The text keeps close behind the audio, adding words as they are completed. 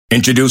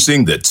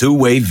Introducing the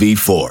two-way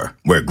V4,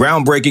 where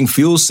groundbreaking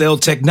fuel cell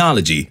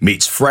technology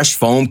meets fresh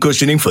foam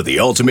cushioning for the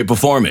ultimate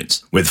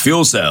performance. With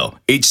fuel cell,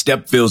 each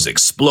step feels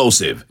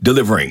explosive,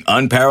 delivering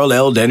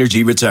unparalleled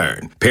energy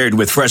return. Paired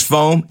with fresh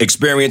foam,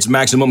 experience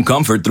maximum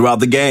comfort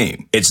throughout the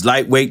game. Its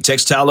lightweight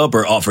textile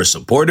upper offers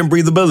support and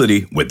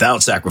breathability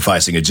without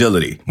sacrificing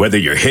agility. Whether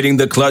you're hitting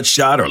the clutch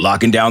shot or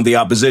locking down the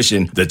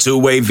opposition, the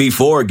two-way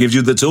V4 gives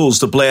you the tools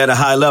to play at a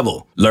high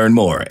level. Learn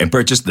more and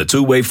purchase the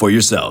two-way for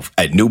yourself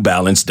at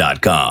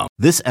newbalance.com.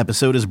 This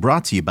episode is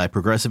brought to you by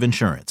Progressive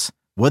Insurance.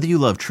 Whether you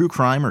love true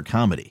crime or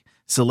comedy,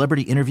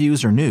 celebrity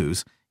interviews or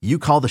news, you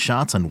call the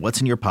shots on what's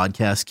in your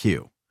podcast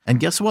queue. And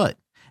guess what?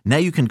 Now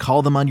you can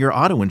call them on your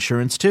auto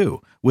insurance too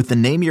with the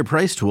Name Your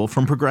Price tool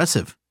from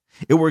Progressive.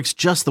 It works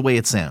just the way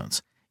it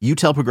sounds. You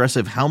tell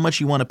Progressive how much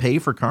you want to pay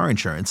for car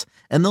insurance,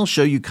 and they'll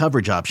show you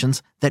coverage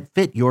options that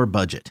fit your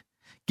budget.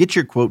 Get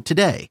your quote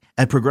today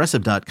at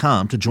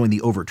Progressive.com to join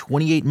the over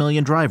 28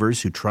 million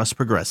drivers who trust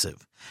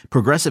Progressive.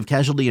 Progressive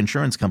Casualty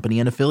Insurance Company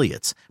and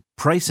Affiliates.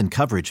 Price and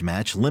coverage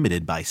match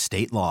limited by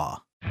state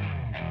law.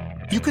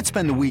 You could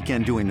spend the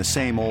weekend doing the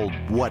same old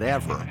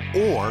whatever,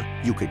 or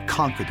you could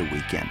conquer the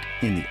weekend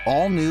in the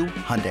all-new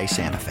Hyundai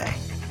Santa Fe.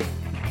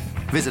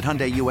 Visit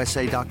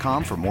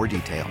HyundaiUSA.com for more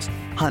details.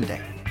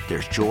 Hyundai,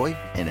 there's joy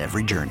in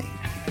every journey.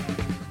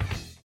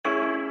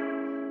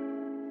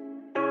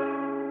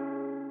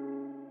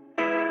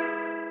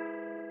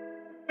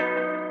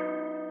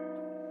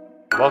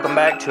 Welcome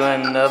back to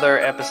another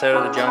episode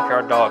of the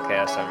Junkyard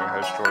Dawgcast. I'm your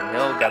host, Jordan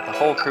Hill. Got the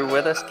whole crew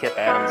with us, Kip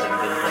Adams and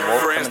Benjamin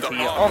Wolf, coming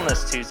to you on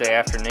this Tuesday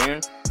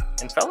afternoon.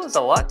 And fellas,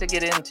 a lot to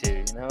get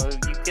into. You know,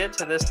 you get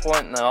to this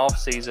point in the off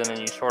season and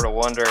you sort of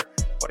wonder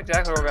what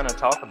exactly we're going to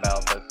talk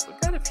about. But we've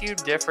got a few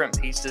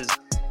different pieces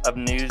of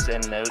news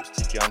and notes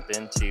to jump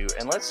into.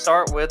 And let's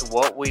start with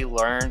what we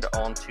learned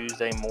on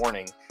Tuesday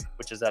morning,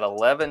 which is that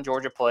 11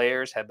 Georgia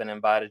players have been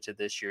invited to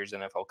this year's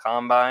NFL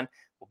Combine.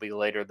 Will be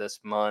later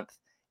this month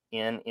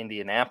in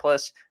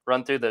Indianapolis.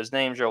 Run through those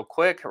names real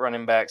quick.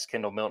 Running backs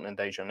Kendall Milton and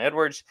Dajon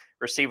Edwards.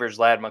 Receivers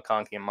Ladd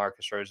McConkey and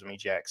Marcus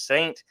Rosemy-Jack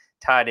Saint.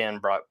 Tight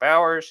end Brock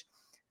Bowers.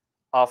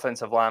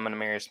 Offensive lineman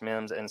Amarius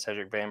Mims and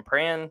Cedric Van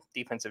Pran.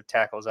 Defensive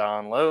tackles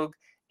Alan Logue.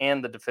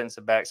 And the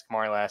defensive backs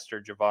Kamari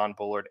Lassiter, Javon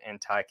Bullard,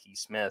 and Tyke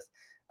Smith.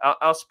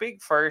 I'll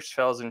speak first,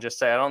 fellas, and just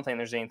say I don't think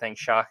there's anything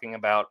shocking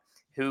about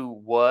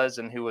who was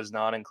and who was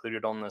not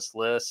included on this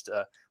list.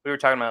 We were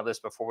talking about this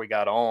before we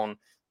got on.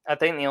 I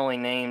think the only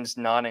names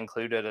not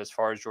included as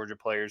far as Georgia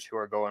players who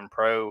are going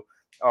pro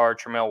are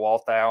Tramel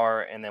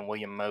Walthour and then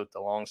William Mote,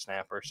 the long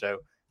snapper. So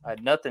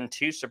nothing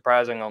too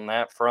surprising on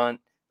that front.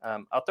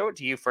 I'll throw it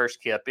to you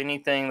first, Kip.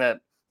 Anything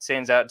that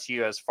stands out to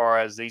you as far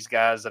as these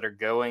guys that are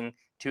going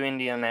to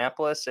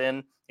Indianapolis,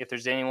 and if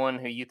there's anyone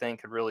who you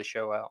think could really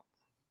show out?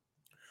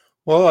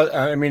 Well,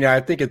 I mean, I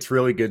think it's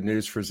really good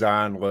news for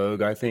Zion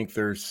Logue. I think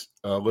there's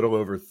a little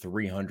over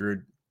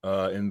 300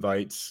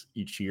 invites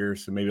each year,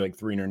 so maybe like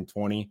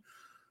 320.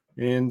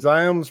 And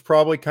Zion's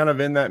probably kind of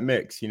in that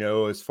mix, you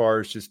know, as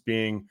far as just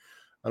being,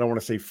 I don't want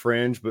to say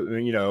fringe, but,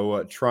 you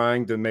know,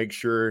 trying to make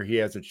sure he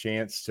has a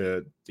chance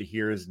to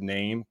hear his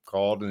name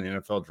called in the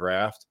NFL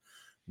draft.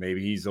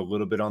 Maybe he's a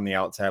little bit on the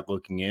outside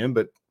looking in,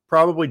 but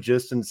probably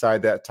just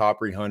inside that top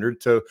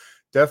 300. So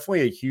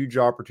definitely a huge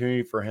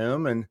opportunity for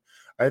him. And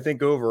I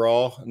think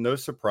overall, no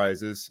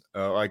surprises.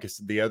 Like I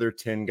said, the other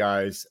 10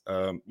 guys,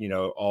 you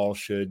know, all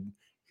should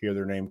hear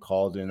their name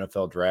called in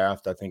NFL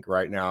draft. I think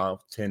right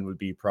now 10 would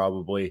be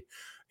probably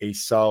a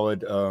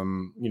solid,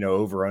 you know,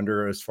 over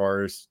under as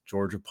far as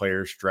Georgia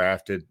players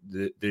drafted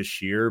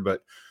this year.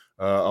 But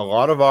a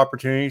lot of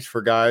opportunities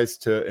for guys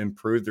to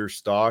improve their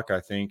stock. I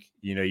think,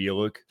 you know, you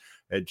look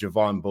at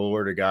Javon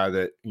Bullard, a guy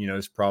that, you know,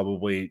 is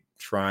probably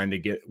trying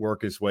to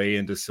work his way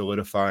into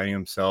solidifying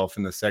himself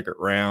in the second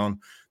round.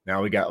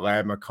 Now we got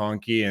Ladd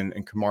McConkey and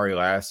Kamari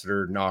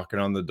Lassiter knocking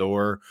on the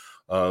door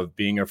of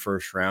being a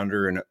first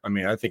rounder. And I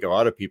mean, I think a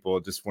lot of people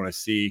just want to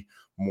see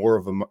more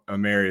of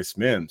Amarius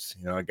Mims,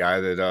 you know, a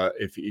guy that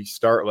if you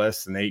start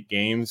less than 8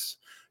 games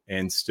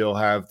and still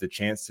have the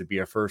chance to be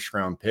a first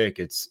round pick,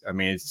 it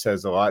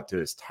says a lot to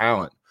his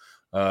talent.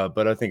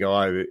 But I think a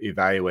lot of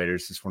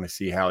evaluators just want to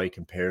see how he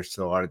compares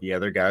to a lot of the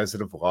other guys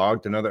that have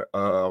logged a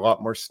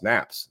lot more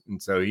snaps. And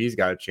so he's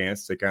got a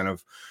chance to kind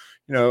of,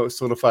 you know,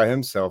 solidify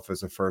himself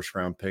as a first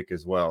round pick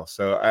as well.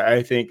 So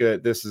I think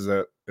that this is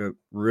a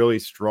really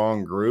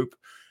strong group.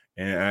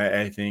 And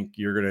I think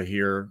you're going to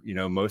hear, you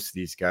know, most of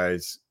these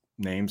guys'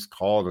 names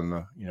called in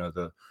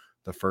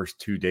the first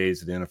 2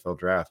 days of the NFL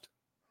draft.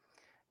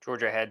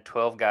 Georgia had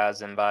 12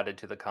 guys invited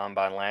to the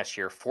Combine last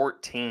year,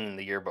 14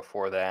 the year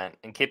before that.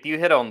 And Kip, you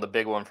hit on the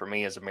big one for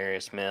me as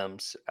Amarius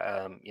Mims.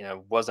 You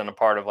know, wasn't a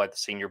part of like the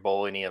Senior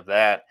Bowl, any of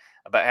that,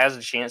 but has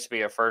a chance to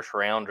be a first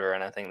rounder.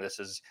 And I think this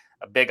is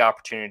a big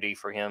opportunity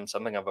for him,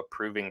 something of a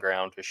proving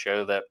ground to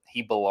show that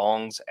he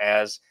belongs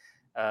as,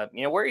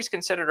 you know, where he's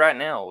considered right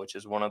now, which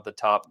is one of the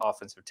top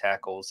offensive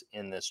tackles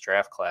in this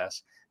draft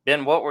class.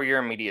 Ben, what were your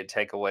immediate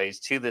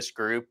takeaways to this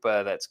group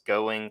that's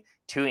going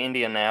to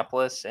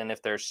Indianapolis, and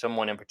if there's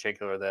someone in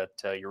particular that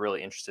you're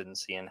really interested in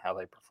seeing how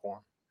they perform?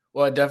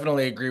 Well, I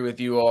definitely agree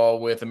with you all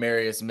with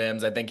Amarius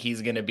Mims. I think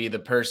he's going to be the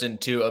person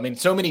too. I mean,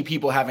 so many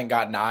people haven't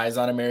gotten eyes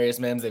on Amarius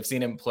Mims. They've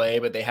seen him play,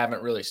 but they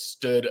haven't really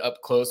stood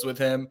up close with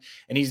him.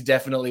 And he's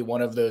definitely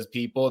one of those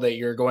people that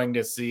you're going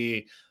to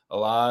see a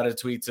lot of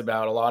tweets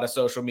about, a lot of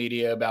social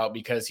media about,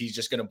 because he's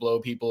just going to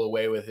blow people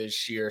away with his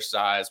sheer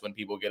size when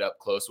people get up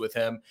close with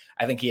him.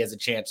 I think he has a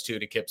chance too,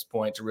 to Kip's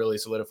point, to really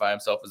solidify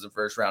himself as a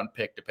first round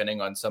pick,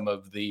 depending on some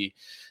of the,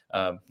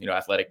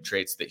 athletic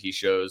traits that he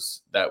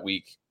shows that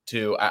week.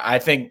 Too. I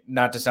think,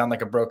 not to sound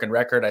like a broken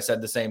record, I said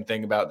the same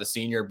thing about the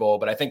Senior Bowl,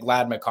 but I think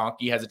Ladd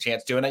McConkey has a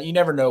chance to. And you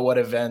never know what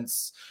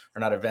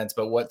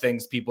what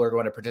things people are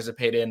going to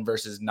participate in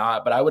versus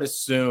not. But I would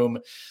assume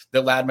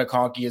that Ladd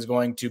McConkey is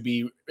going to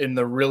be in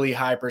the really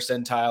high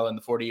percentile in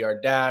the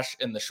 40-yard dash,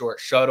 in the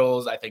short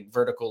shuttles. I think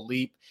vertical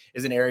leap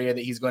is an area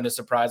that he's going to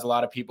surprise a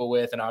lot of people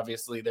with. And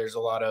obviously there's a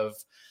lot of,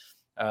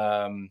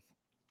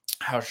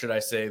 how should I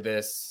say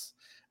this?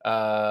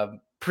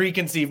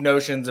 Preconceived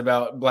notions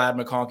about Ladd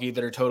McConkey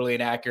that are totally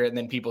inaccurate. And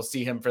then people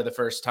see him for the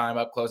first time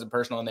up close and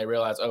personal, and they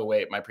realize, oh,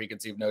 wait, my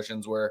preconceived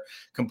notions were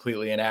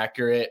completely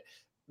inaccurate.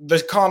 The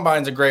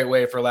combine's a great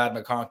way for Ladd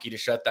McConkey to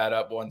shut that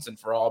up once and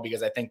for all,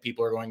 because I think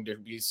people are going to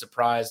be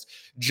surprised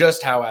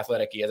just how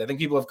athletic he is. I think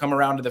people have come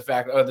around to the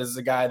fact, oh, this is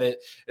a guy that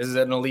is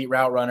an elite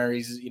route runner.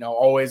 He's,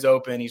 always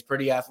open. He's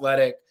pretty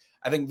athletic.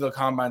 I think the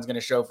combine's going to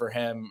show for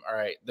him, all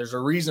right, there's a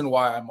reason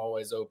why I'm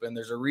always open.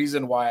 There's a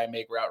reason why I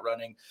make route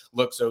running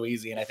look so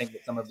easy. And I think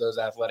that some of those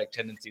athletic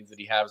tendencies that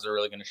he has are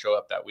really going to show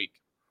up that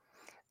week.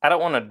 I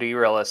don't want to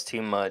derail us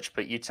too much,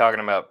 but you talking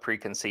about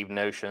preconceived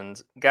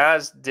notions.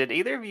 Guys, did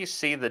either of you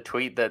see the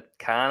tweet that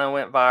kind of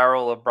went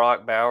viral of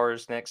Brock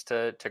Bowers next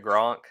to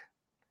Gronk?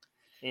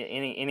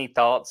 Any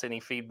thoughts, any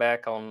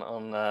feedback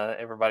on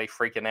everybody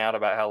freaking out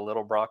about how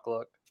little Brock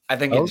looked? I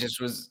think it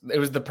was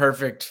the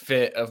perfect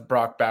fit of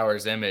Brock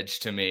Bowers' image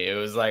to me. It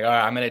was like, all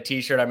right, I'm in a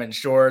t-shirt, I'm in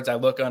shorts, I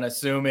look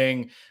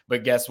unassuming,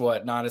 but guess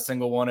what? Not a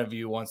single one of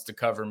you wants to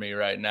cover me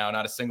right now.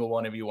 Not a single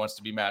one of you wants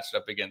to be matched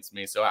up against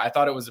me. So I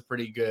thought it was a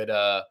pretty good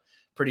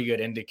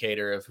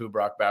indicator of who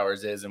Brock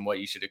Bowers is and what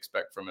you should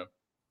expect from him.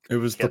 It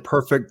was the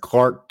perfect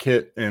Clark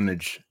Kent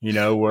image,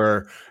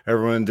 where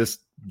everyone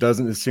just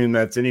doesn't assume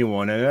that's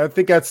anyone. And I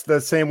think that's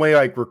the same way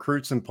like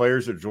recruits and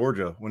players at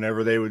Georgia,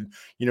 whenever they would,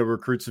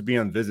 recruits would be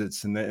on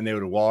visits and they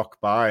would walk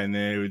by and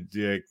they would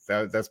be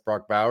like, that's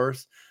Brock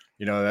Bowers.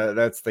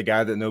 That's the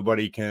guy that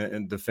nobody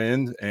can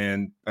defend.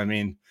 And I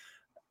mean,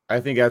 I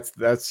think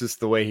that's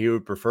just the way he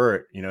would prefer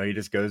it. He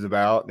just goes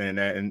about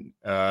and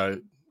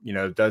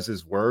does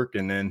his work.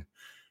 And then,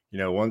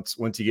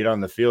 once you get on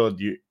the field,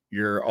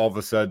 you're all of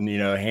a sudden,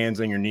 hands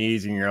on your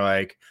knees and you're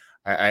like,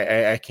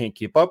 I can't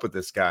keep up with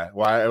this guy.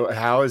 Why?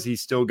 How is he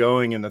still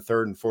going in the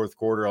third and fourth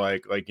quarter?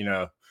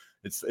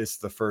 It's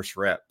the first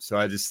rep. So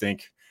I just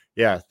think,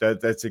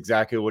 that's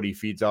exactly what he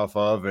feeds off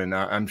of. And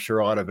I'm sure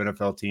a lot of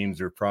NFL teams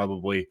are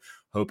probably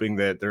hoping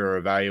that there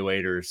are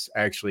evaluators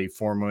actually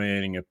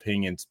formulating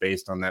opinions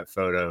based on that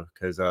photo.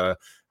 Because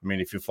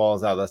if he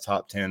falls out of the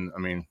top 10,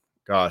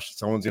 gosh,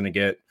 someone's going to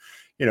get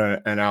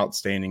an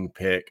outstanding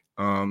pick.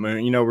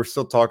 We're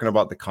still talking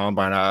about the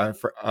combine.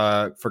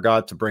 I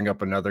forgot to bring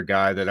up another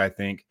guy that I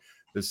think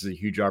this is a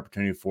huge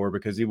opportunity for,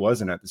 because he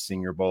wasn't at the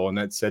Senior Bowl, and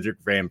that's Cedric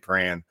Van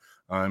Pran.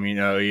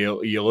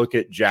 You look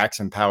at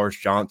Jackson Powers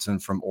Johnson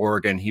from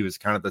Oregon. He was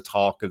kind of the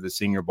talk of the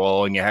Senior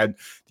Bowl, and you had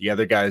the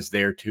other guys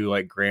there too,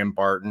 like Graham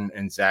Barton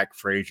and Zach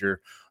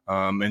Frazier.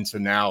 And so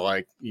now,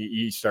 like,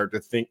 you start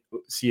to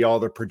see all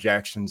the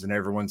projections, and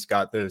everyone's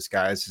got those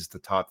guys as the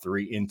top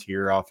 3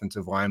 interior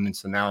offensive linemen.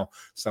 So now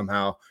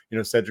somehow,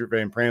 Cedric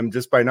Van Pran,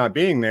 just by not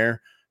being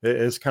there,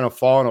 has kind of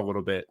fallen a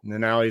little bit. And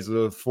then now he's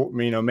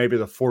maybe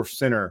the 4th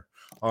center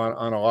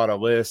on a lot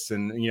of lists.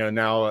 And,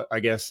 now I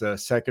guess a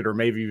 2nd or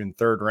maybe even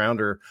 3rd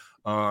rounder.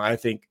 I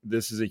think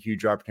this is a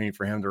huge opportunity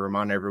for him to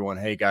remind everyone,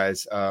 hey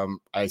guys,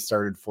 I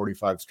started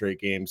 45 straight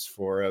games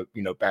for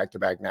a,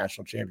 back-to-back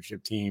national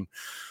championship team.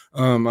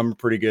 I'm a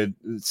pretty good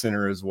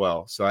center as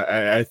well. So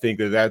I think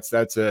that's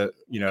a,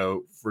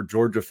 for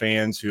Georgia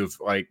fans who've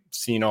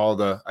seen all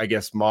the, I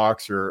guess,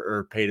 mocks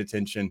or paid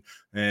attention,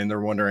 and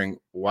they're wondering,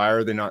 why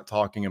are they not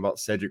talking about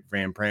Cedric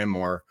Van Pran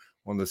more?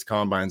 Well, this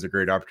combine's a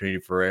great opportunity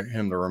for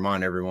him to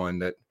remind everyone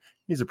that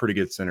he's a pretty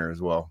good center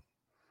as well.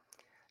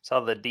 Saw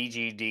the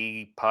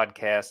DGD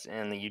podcast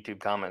in the YouTube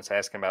comments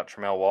asking about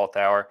Tramel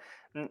Walthour.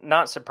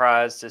 Not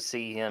surprised to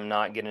see him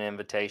not get an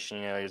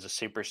invitation. He's a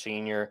super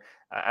senior.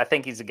 I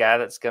think he's a guy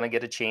that's going to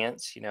get a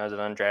chance, as an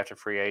undrafted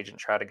free agent,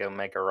 try to go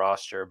make a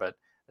roster. But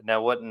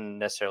no, wasn't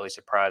necessarily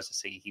surprised to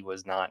see he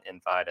was not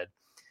invited.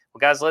 Well,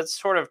 guys, let's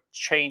sort of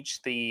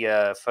change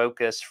the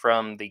focus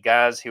from the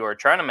guys who are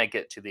trying to make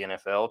it to the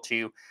NFL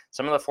to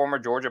some of the former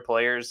Georgia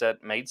players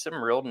that made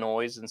some real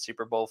noise in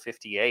Super Bowl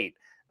 58.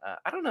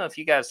 I don't know if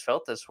you guys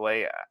felt this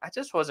way. I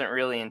just wasn't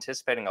really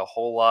anticipating a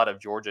whole lot of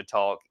Georgia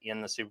talk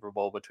in the Super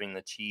Bowl between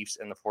the Chiefs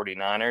and the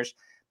 49ers.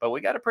 but we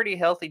got a pretty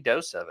healthy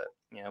dose of it.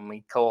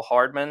 Mecole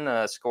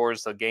Hardman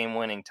scores the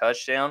game-winning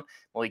touchdown.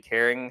 Malik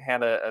Herring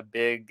had a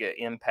big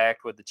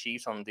impact with the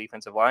Chiefs on the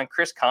defensive line.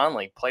 Chris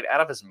Conley played out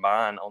of his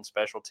mind on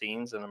special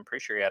teams, and I'm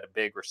pretty sure he had a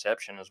big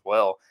reception as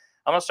well.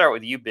 I'm going to start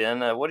with you, Ben.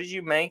 What did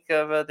you make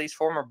of these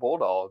former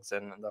Bulldogs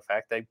and the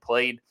fact they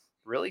played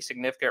really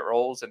significant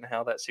roles in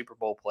how that Super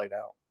Bowl played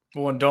out?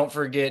 Well, and don't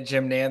forget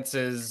Jim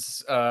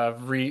Nance's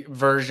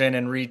version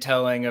and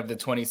retelling of the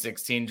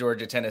 2016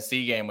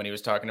 Georgia-Tennessee game when he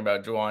was talking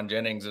about Juwan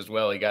Jennings as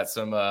well. He got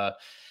some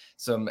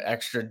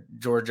extra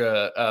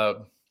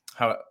Georgia,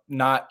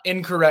 not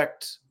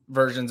incorrect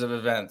versions of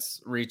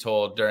events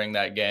retold during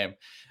that game.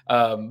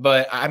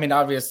 But I mean,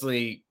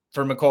 obviously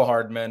for Mecole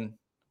Hardman,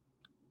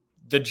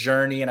 the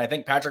journey, and I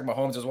think Patrick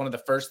Mahomes was one of the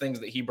first things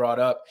that he brought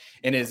up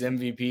in his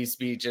MVP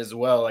speech as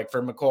well. Like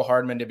for Mecole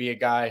Hardman to be a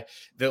guy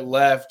that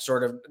left,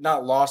 sort of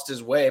not lost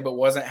his way, but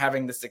wasn't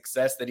having the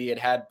success that he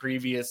had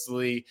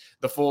previously,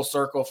 the full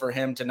circle for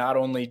him to not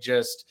only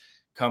just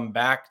come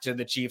back to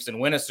the Chiefs and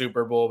win a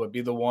Super Bowl, but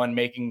be the one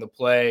making the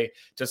play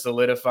to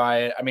solidify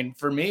it. I mean,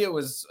 for me, it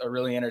was a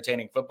really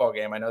entertaining football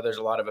game. I know there's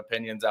a lot of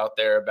opinions out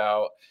there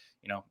about,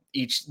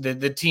 each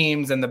the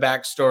teams and the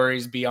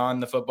backstories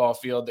beyond the football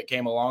field that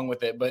came along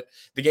with it. But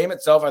the game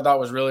itself, I thought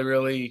was really,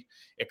 really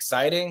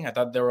exciting. I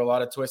thought there were a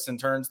lot of twists and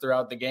turns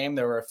throughout the game.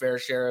 There were a fair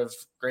share of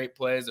great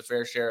plays, a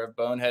fair share of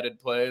boneheaded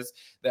plays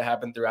that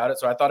happened throughout it.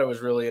 So I thought it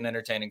was really an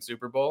entertaining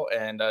Super Bowl.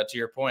 And to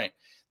your point,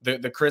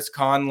 the Chris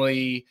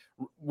Conley,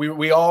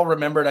 we all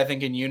remembered, I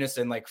think in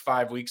unison, like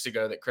 5 weeks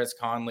ago, that Chris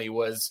Conley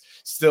was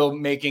still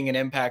making an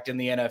impact in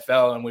the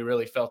NFL. And we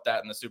really felt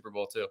that in the Super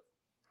Bowl too.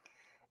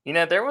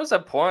 There was a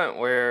point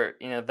where,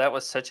 that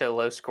was such a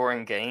low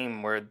scoring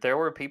game where there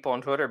were people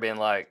on Twitter being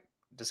like,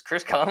 does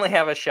Chris Conley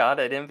have a shot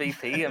at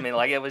MVP? I mean,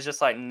 like, it was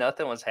just like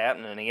nothing was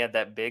happening. He had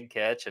that big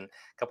catch and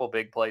a couple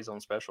big plays on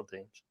special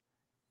teams.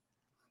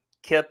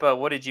 Kip,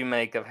 what did you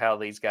make of how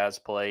these guys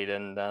played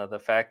and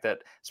the fact that,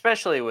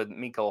 especially with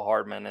Mecole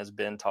Hardman, has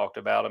been talked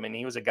about? I mean,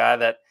 he was a guy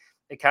that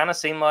it kind of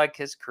seemed like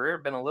his career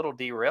had been a little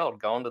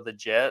derailed. Going to the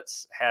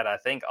Jets, had, I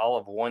think, all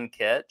of one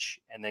catch,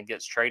 and then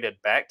gets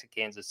traded back to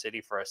Kansas City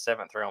for a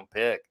 7th-round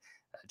pick.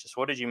 Just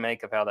what did you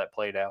make of how that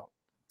played out?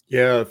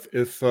 Yeah,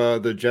 if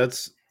the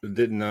Jets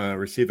didn't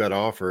receive that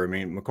offer, I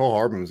mean, Mecole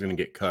Hardman was going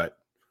to get cut.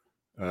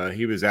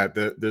 He was at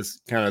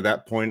this kind of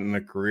that point in the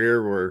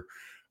career where,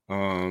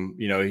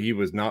 he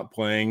was not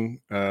playing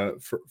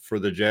for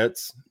the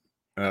Jets.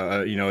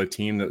 A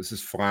team that was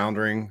just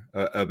floundering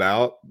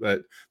about,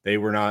 but they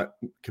were not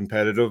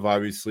competitive.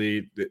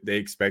 Obviously, they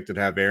expected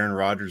to have Aaron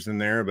Rodgers in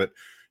there, but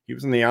he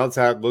was on the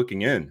outside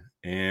looking in.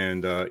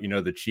 And,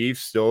 the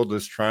Chiefs still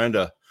just trying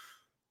to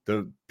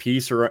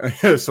piece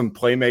around some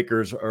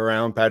playmakers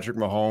around Patrick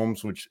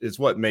Mahomes, which is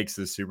what makes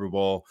this Super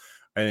Bowl,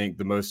 I think,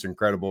 the most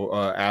incredible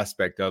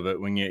aspect of it.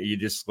 When you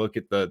just look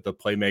at the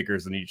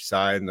playmakers on each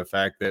side and the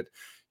fact that,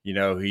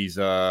 he's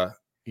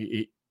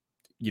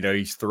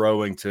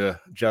throwing to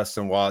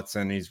Justin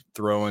Watson. He's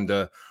throwing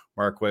to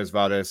Marquez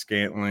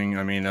Valdes-Scantling.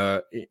 I mean,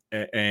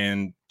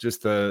 and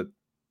just the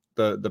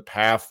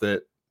path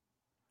that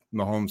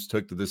Mahomes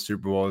took to this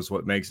Super Bowl is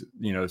what makes it,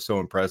 so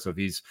impressive.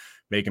 He's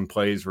making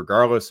plays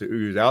regardless of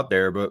who's out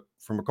there. But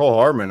for Mecole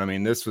Hardman, I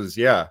mean, this was,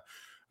 a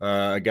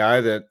guy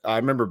that I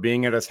remember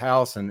being at his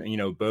house in,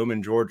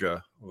 Bowman,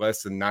 Georgia,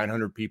 less than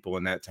 900 people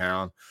in that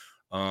town.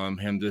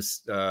 Him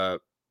just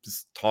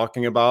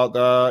talking about,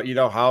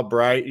 how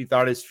bright he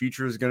thought his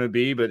future was going to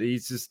be, but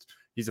he's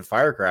a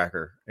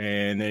firecracker.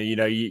 And,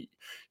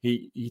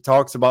 he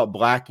talks about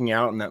blacking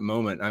out in that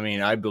moment. I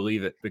mean, I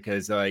believe it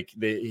because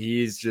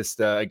he's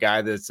just a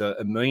guy that's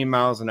a million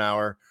miles an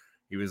hour.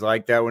 He was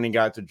like that when he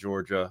got to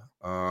Georgia.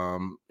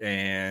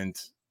 And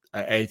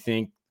I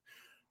think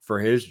for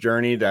his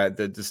journey that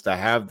just to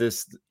have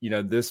this,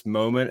 this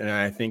moment. And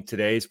I think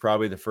today's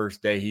probably the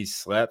first day he's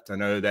slept. I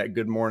know that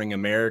Good Morning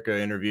America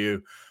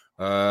interview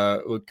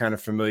looked kind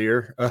of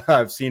familiar.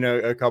 I've seen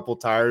a couple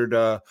tired,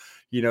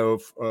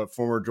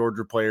 former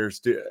Georgia players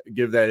to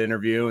give that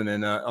interview, and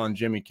then on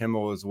Jimmy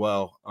Kimmel as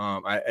well.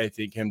 I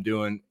think him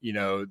doing,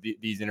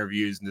 these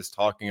interviews and just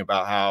talking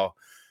about how,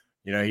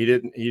 he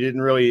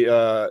didn't really,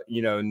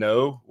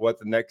 know what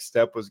the next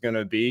step was going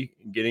to be,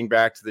 getting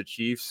back to the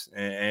Chiefs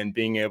and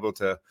being able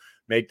to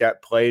make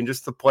that play and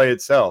just the play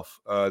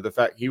itself. The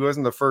fact he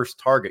wasn't the first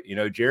target,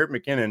 Jerick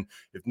McKinnon,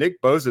 if Nick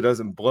Bosa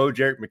doesn't blow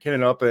Jerick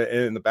McKinnon up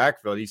in the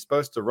backfield, he's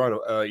supposed to run,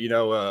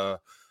 I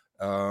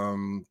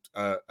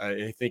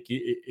think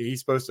he's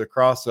supposed to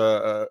cross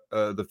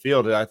the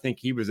field. I think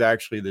he was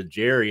actually the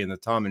Jerry in the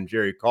Tom and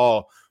Jerry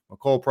call.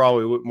 Mecole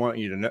probably wouldn't want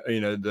you to know,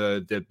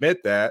 to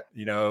admit that,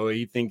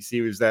 he thinks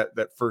he was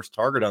that first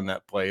target on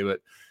that play, but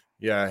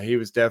yeah, he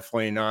was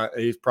definitely not.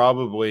 He's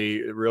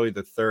probably really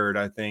the third.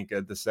 I think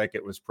the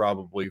second was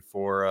probably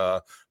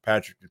for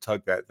Patrick to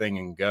tuck that thing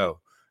and go.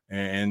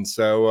 And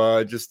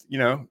so just,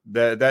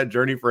 that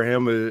journey for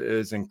him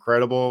is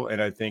incredible. And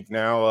I think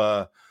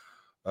now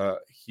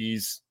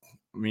he's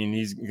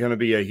going to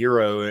be a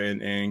hero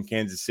in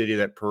Kansas City.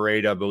 That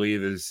parade, I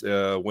believe, is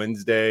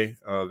Wednesday,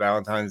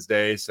 Valentine's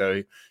Day.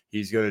 So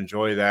he's going to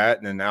enjoy that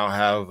and then now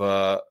have,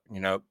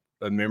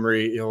 a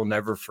memory he'll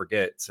never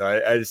forget. So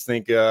I just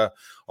think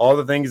all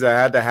the things that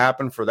had to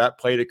happen for that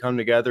play to come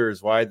together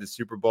is why the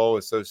Super Bowl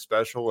is so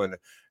special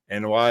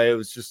and why it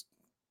was just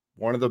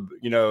one of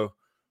the,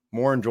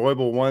 more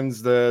enjoyable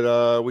ones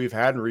that we've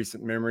had in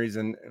recent memories.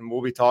 And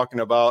we'll be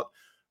talking about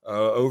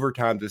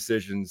overtime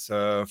decisions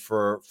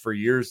for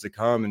years to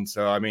come. And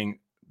so, I mean,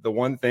 the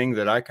one thing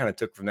that I kind of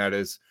took from that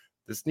is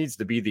this needs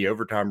to be the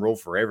overtime rule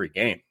for every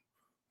game.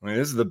 I mean,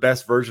 this is the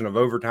best version of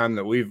overtime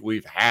that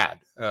we've had.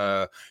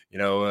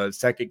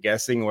 Second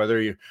guessing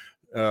whether you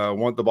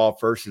want the ball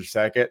first or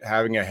second,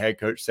 having a head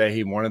coach say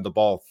he wanted the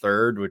ball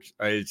third, which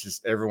it's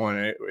just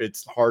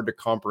it's hard to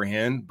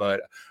comprehend.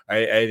 But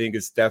I think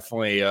it's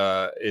definitely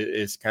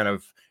it's kind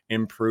of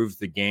improved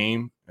the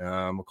game.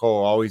 McCall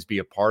will always be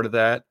a part of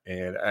that,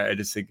 and I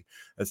just think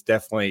that's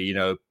definitely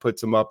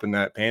puts him up in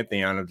that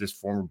pantheon of just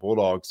former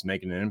Bulldogs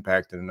making an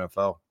impact in the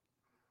NFL.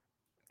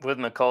 With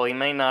McCall, he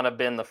may not have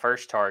been the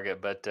first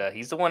target, but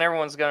he's the one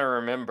everyone's going to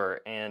remember.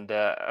 And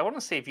I want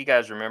to see if you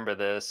guys remember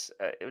this.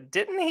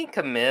 Didn't he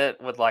commit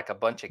with like a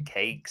bunch of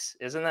cakes?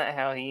 Isn't that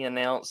how he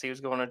announced he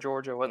was going to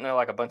Georgia? Wasn't there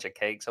like a bunch of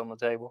cakes on the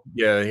table?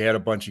 Yeah, he had a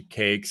bunch of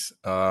cakes.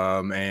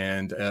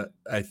 And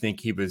I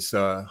think it was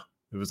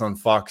on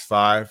Fox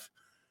 5,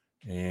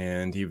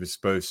 and he was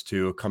supposed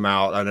to come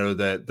out. I know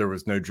that there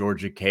was no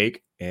Georgia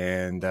cake,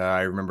 and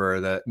I remember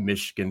that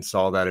Michigan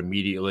saw that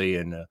immediately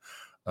and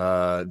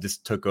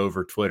just took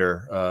over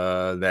Twitter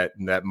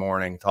that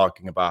morning,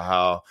 talking about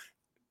how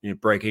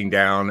breaking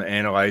down,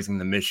 analyzing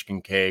the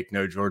Michigan cake,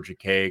 no Georgia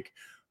cake.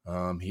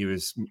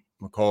 McCall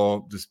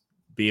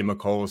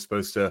was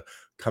supposed to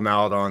come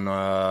out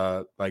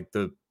on like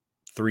the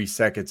 3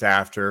 seconds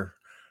after.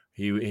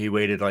 He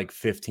waited like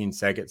 15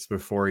 seconds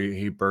before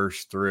he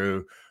burst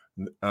through.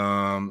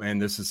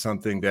 And this is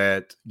something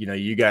that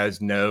you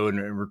guys know,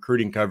 and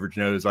recruiting coverage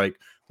knows, like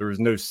there was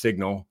no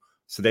signal.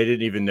 So they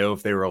didn't even know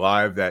if they were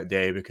live that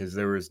day because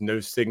there was no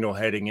signal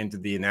heading into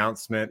the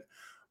announcement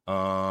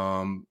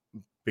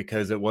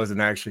because it wasn't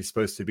actually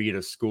supposed to be at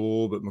a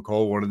school, but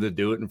McCall wanted to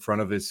do it in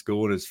front of his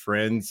school and his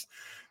friends.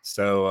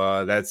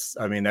 So that's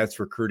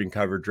recruiting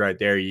coverage right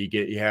there.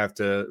 You have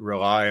to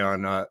rely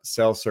on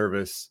cell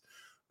service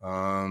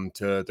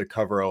to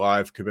cover a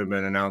live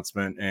commitment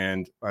announcement.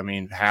 And I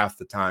mean, half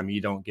the time you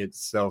don't get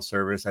cell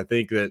service. I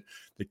think that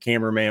the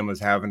cameraman was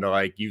having to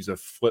like use a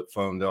flip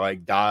phone to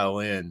like dial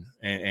in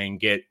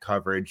and get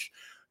coverage.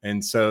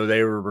 And so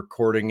they were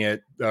recording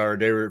it, or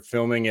they were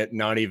filming it,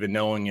 not even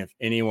knowing if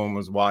anyone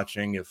was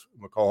watching, if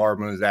McCall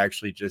Hardman was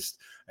actually just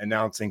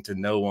announcing to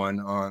no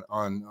one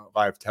on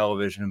live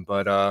television.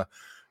 But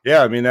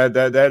yeah, I mean, that's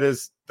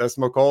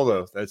McCall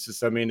though. That's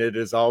just, I mean, it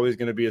is always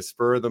going to be a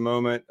spur of the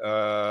moment.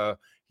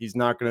 He's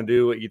not going to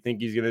do what you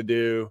think he's going to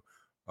do.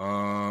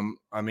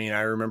 I mean,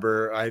 I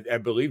remember, I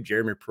believe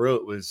Jeremy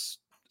Pruitt was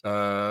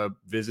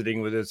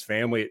visiting with his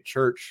family at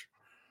church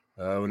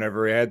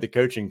whenever he had the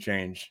coaching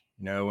change,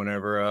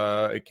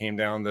 whenever it came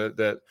down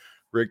that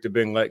Rick had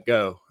been let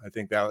go. I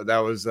think that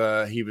was,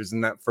 he was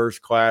in that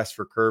first class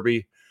for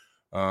Kirby.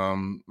 I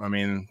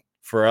mean,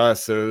 for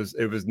us,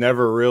 it was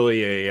never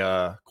really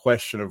a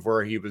question of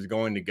where he was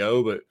going to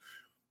go, but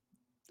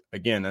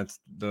again, that's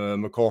the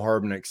McCall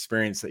Hardman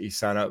experience that you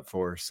sign up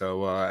for.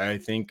 So I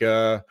think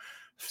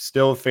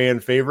still a fan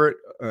favorite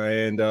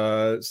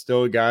and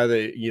still a guy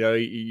that,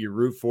 you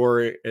root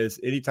for. As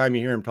anytime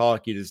you hear him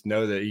talk, you just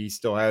know that he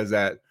still has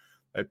that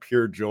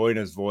pure joy in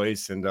his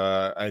voice. And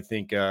I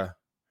think, that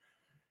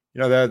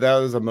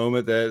was a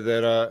moment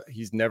that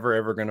he's never,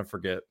 ever going to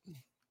forget.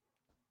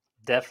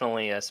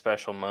 Definitely a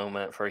special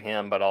moment for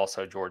him, but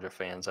also Georgia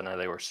fans. I know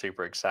they were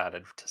super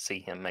excited to see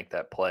him make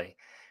that play.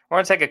 We're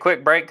going to take a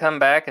quick break, come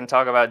back, and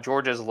talk about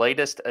Georgia's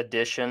latest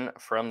addition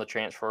from the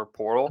transfer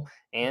portal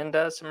and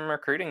some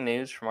recruiting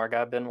news from our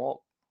guy, Ben Wolk.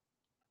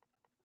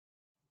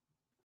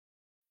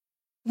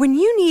 When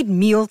you need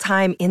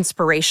mealtime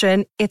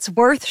inspiration, it's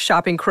worth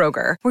shopping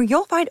Kroger, where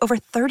you'll find over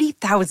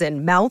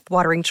 30,000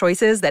 mouth-watering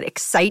choices that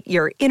excite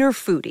your inner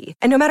foodie.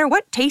 And no matter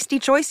what tasty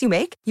choice you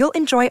make, you'll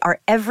enjoy our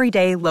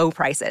everyday low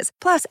prices,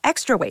 plus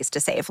extra ways to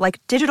save,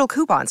 like digital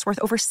coupons worth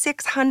over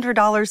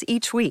 $600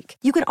 each week.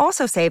 You can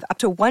also save up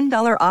to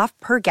 $1 off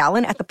per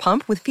gallon at the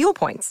pump with fuel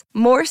points.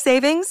 More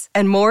savings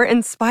and more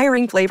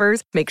inspiring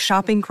flavors make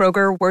shopping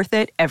Kroger worth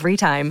it every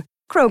time.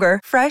 Kroger,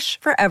 fresh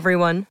for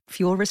everyone.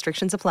 Fuel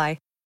restrictions apply.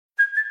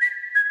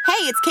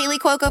 Hey, it's Kaylee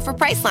Cuoco for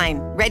Priceline.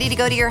 Ready to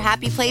go to your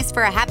happy place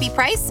for a happy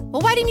price?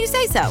 Well, why didn't you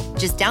say so?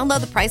 Just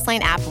download the Priceline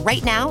app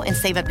right now and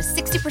save up to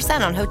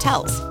 60% on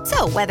hotels.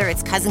 So whether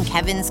it's Cousin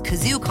Kevin's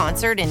Kazoo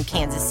Concert in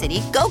Kansas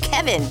City, go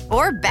Kevin,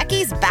 or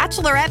Becky's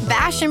Bachelorette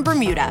Bash in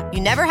Bermuda, you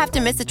never have to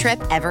miss a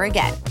trip ever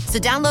again. So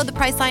download the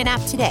Priceline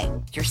app today.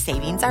 Your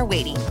savings are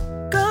waiting.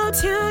 Go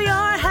to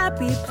your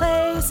happy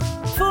place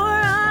for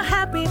a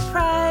happy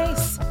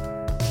price.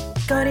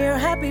 Go to your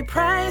happy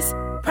price,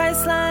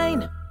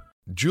 Priceline.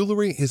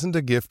 Jewelry isn't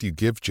a gift you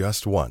give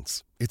just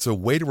once. It's a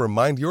way to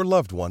remind your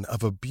loved one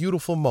of a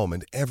beautiful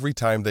moment every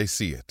time they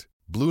see it.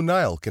 Blue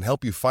Nile can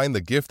help you find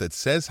the gift that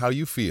says how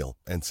you feel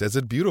and says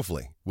it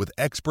beautifully, with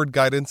expert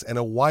guidance and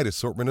a wide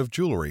assortment of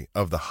jewelry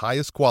of the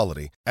highest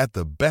quality at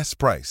the best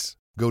price.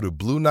 Go to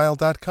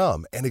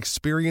BlueNile.com and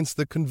experience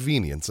the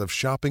convenience of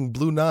shopping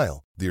Blue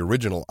Nile, the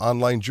original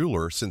online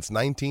jeweler since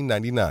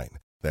 1999.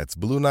 That's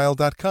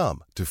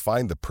BlueNile.com to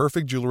find the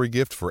perfect jewelry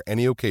gift for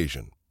any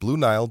occasion.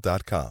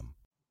 BlueNile.com.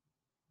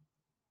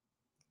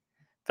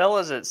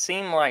 Fellas, it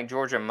seemed like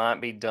Georgia might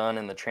be done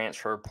in the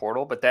transfer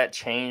portal, but that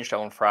changed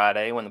on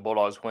Friday when the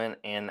Bulldogs went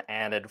and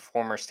added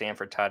former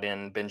Stanford tight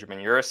end Benjamin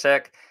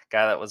Urasek,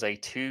 guy that was a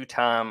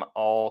two-time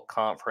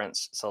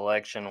all-conference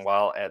selection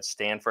while at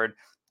Stanford.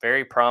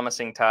 Very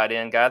promising tight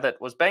end, guy that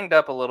was banged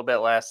up a little bit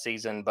last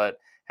season, but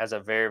has a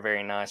very,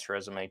 very nice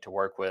resume to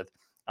work with.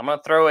 I'm going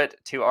to throw it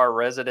to our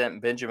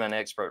resident Benjamin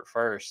expert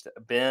first.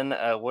 Ben,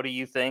 what do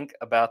you think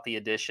about the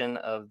addition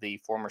of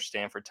the former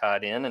Stanford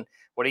tight end and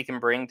what he can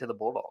bring to the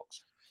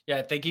Bulldogs? Yeah,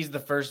 I think he's the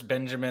first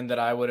Benjamin that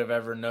I would have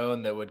ever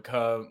known that would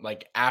come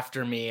like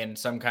after me in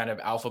some kind of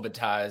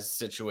alphabetized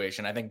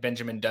situation. I think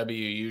Benjamin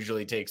W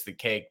usually takes the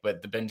cake,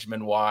 but the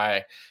Benjamin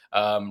Y,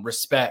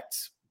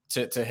 respect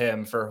to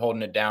him for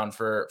holding it down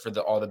for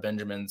all the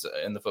Benjamins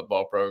in the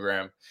football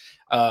program.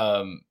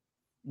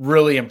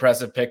 Really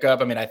impressive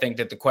pickup. I mean, I think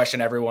that the question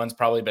everyone's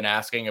probably been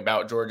asking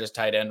about Georgia's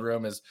tight end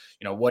room is,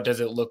 what does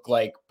it look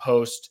like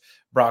post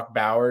Brock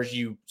Bowers?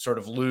 You sort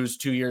of lose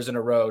 2 years in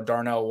a row,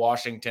 Darnell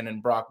Washington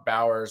and Brock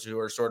Bowers, who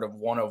are sort of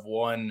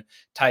one-of-one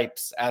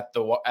types at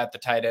the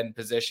tight end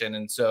position.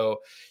 And so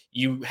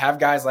you have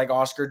guys like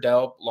Oscar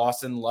Delp,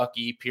 Lawson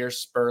Lucky,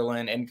 Pierce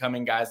Sperlin,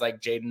 incoming guys like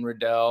Jaden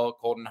Riddell,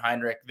 Colton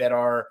Heinrich that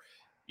are,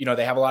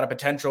 they have a lot of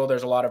potential.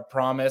 There's a lot of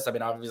promise. I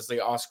mean,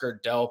 obviously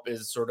Oscar Delp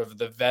is sort of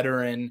the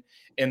veteran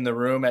in the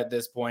room at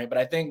this point, but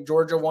I think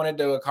Georgia wanted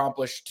to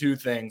accomplish two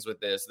things with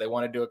this. They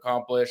wanted to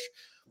accomplish,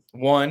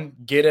 one,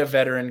 get a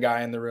veteran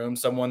guy in the room,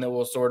 someone that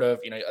will sort of,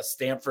 a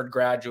Stanford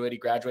graduate. He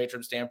graduates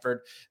from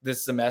Stanford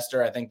this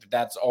semester. I think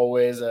that's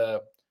always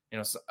a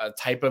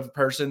type of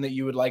person that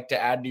you would like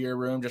to add to your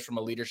room just from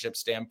a leadership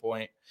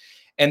standpoint.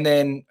 And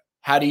then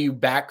how do you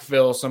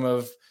backfill some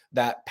of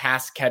that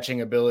pass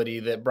catching ability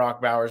that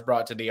Brock Bowers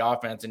brought to the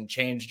offense and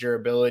changed your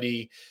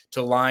ability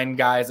to line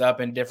guys up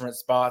in different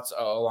spots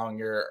around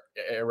your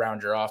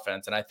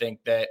offense? And I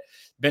think that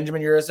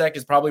Benjamin Urasek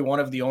is probably one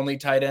of the only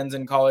tight ends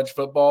in college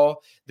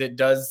football that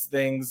does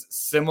things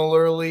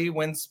similarly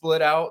when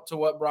split out to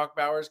what Brock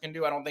Bowers can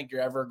do. I don't think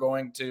you're ever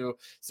going to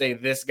say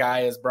this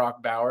guy is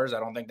Brock Bowers. I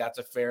don't think that's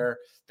a fair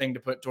thing to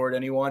put toward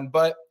anyone,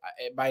 but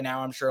by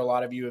now I'm sure a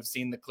lot of you have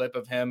seen the clip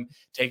of him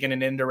taking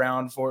an end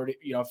around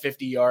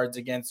 50 yards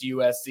against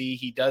USC.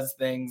 He does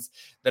things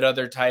that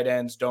other tight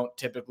ends don't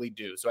typically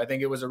do. So I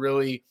think it was a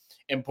really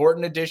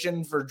important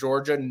addition for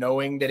Georgia,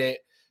 knowing that it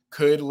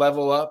could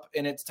level up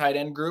in its tight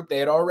end group. They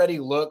had already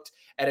looked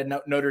at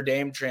a Notre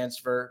Dame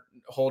transfer,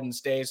 Holden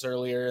Stace,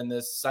 earlier in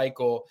this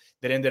cycle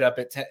that ended up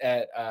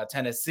at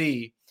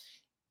Tennessee.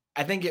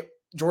 I think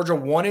Georgia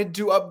wanted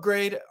to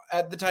upgrade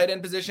at the tight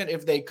end position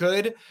if they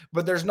could,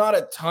 but there's not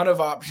a ton of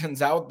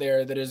options out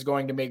there that is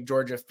going to make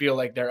Georgia feel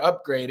like they're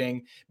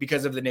upgrading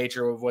because of the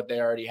nature of what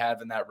they already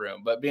have in that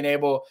room. But being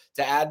able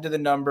to add to the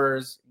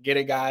numbers, get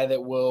a guy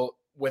that will,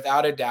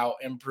 without a doubt,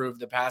 improve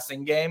the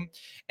passing game.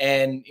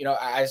 And,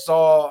 I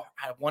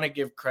want to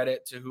give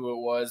credit to who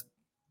it was.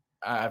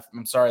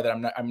 I'm sorry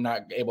that I'm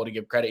not able to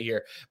give credit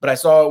here, but I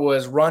saw it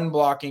was run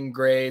blocking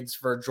grades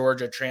for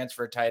Georgia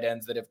transfer tight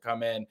ends that have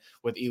come in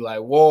with Eli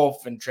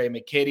Wolf and Trey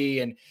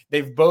McKitty, and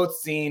they've both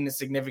seen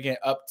significant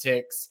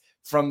upticks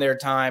from their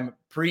time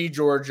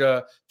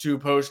pre-Georgia to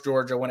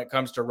post-Georgia when it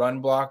comes to run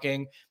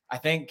blocking. I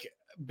think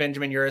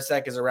Benjamin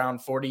Urasek is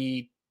around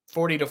 40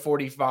 to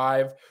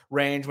 45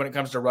 range when it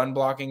comes to run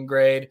blocking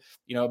grade.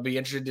 Be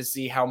interested to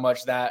see how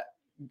much that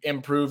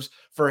improves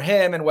for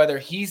him and whether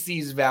he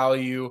sees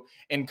value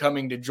in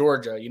coming to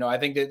Georgia. I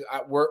think that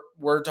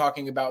we're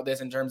talking about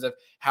this in terms of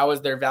how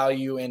is there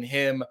value in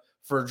him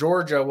for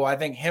Georgia. Well, I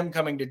think him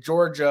coming to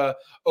Georgia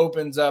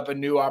opens up a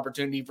new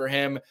opportunity for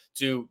him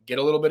to get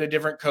a little bit of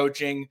different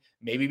coaching,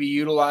 maybe be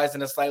utilized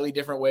in a slightly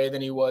different way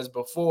than he was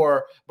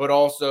before, but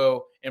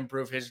also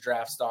improve his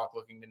draft stock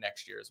looking to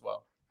next year as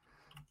well.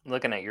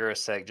 Looking at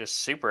Urasek, just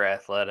super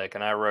athletic,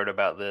 and I wrote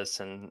about this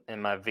in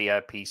my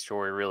VIP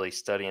story, really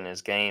studying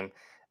his game.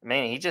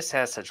 Man, he just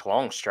has such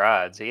long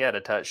strides. He had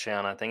a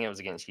touchdown, I think it was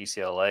against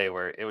UCLA,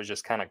 where it was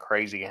just kind of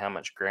crazy how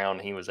much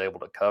ground he was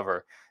able to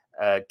cover.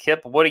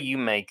 Kip, what do you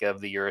make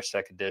of the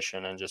Urasek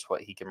addition and just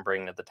what he can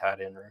bring to the tight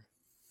end room?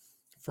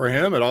 For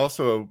him, it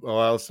also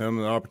allows him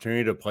an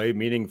opportunity to play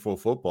meaningful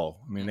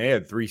football. I mean, they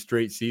had 3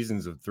 straight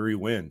seasons of 3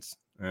 wins.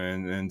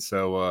 And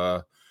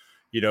so,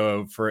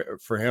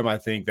 for him, I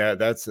think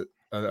that's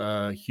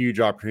a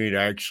huge opportunity to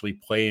actually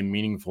play in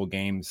meaningful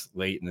games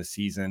late in the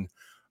season.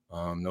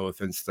 No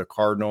offense to the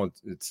Cardinal.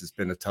 It's just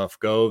been a tough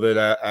go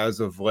that as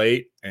of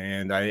late.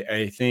 And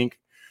I think,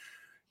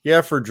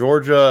 for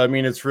Georgia, I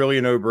mean, it's really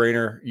a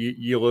no-brainer.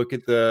 You look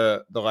at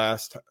the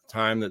last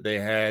time that they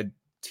had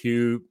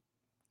 2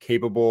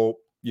 capable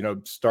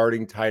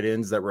starting tight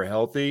ends that were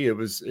healthy, it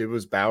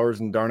was Bowers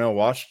and Darnell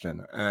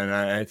Washington. And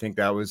I think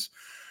that was,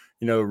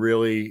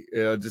 really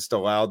just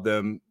allowed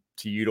them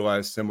to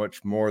utilize so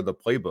much more of the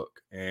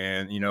playbook.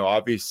 And,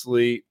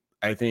 obviously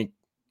I think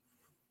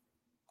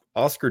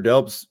Oscar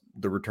Delp's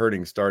the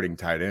returning starting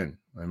tight end.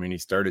 I mean, he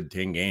started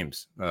 10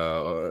 games,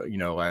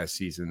 last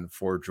season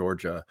for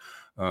Georgia.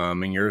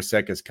 And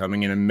Urasek is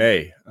coming in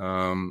May.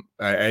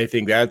 I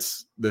think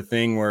that's the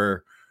thing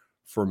where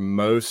for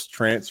most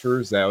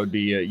transfers, that would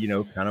be,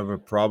 kind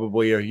of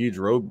probably a huge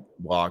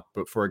roadblock.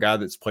 But for a guy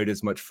that's played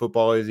as much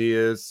football as he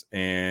is,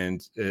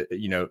 and,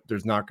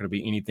 there's not going to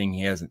be anything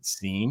he hasn't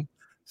seen.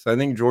 So I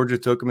think Georgia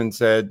took him and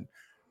said,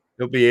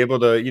 he'll be able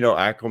to,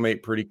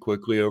 acclimate pretty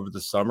quickly over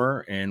the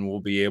summer, and we'll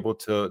be able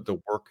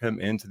to work him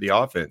into the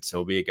offense.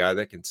 He'll be a guy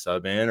that can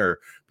sub in or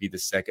be the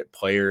second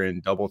player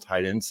in double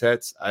tight end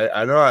sets.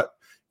 I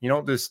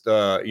don't, just,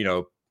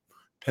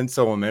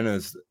 pencil him in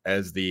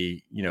as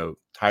the,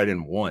 tight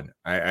end 1.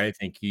 I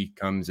think he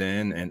comes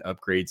in and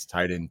upgrades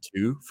tight end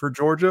 2 for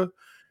Georgia.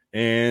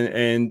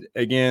 And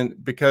again,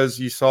 because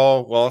you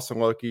saw Lawson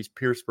Lucky's,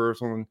 Pierce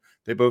Burslin,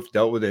 they both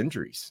dealt with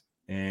injuries.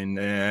 And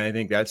I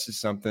think that's just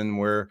something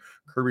where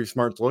Kirby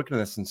Smart's looking at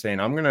this and saying,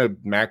 I'm going to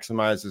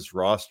maximize this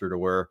roster to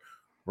where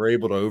we're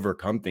able to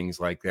overcome things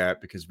like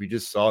that, because we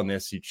just saw in the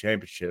SEC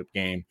championship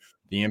game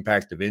the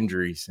impact of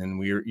injuries.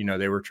 And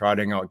they were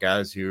trotting out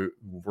guys who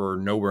were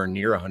nowhere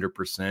near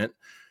 100%.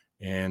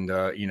 And,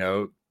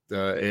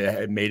 it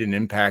had made an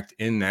impact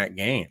in that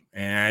game.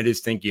 And I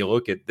just think you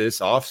look at this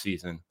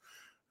offseason,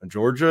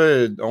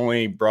 Georgia had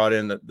only brought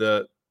in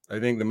I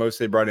think the most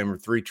they brought in were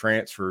 3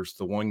 transfers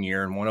the 1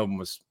 year, and one of them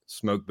was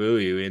Smoke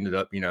Bowie, who ended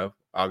up,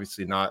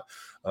 obviously not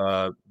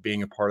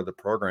being a part of the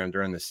program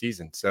during the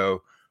season.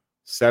 So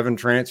 7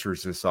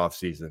 transfers this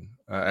offseason.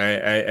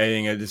 I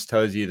think it just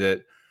tells you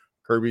that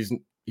Kirby's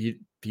he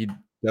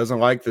doesn't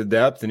like the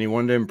depth, and he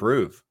wanted to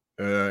improve,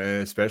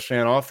 especially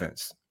on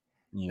offense.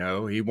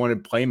 He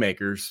wanted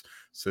playmakers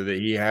so that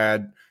he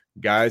had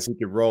guys who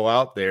could roll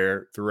out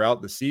there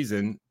throughout the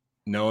season,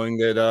 knowing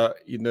that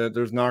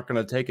there's not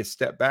going to take a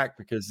step back,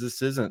 because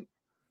this isn't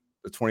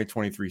the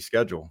 2023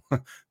 schedule.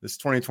 This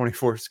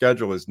 2024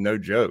 schedule is no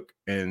joke,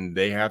 and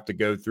they have to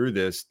go through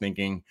this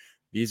thinking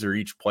these are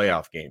each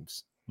playoff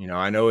games.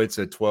 I know it's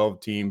a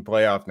 12-team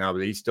playoff now, but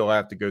they still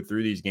have to go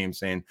through these games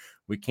saying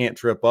we can't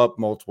trip up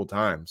multiple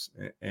times.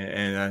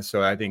 And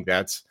so I think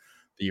that's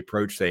the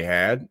approach they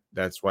had.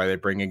 That's why they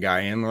bring a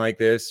guy in like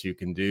this. You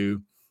can do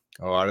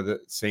a lot of the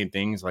same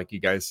things, like you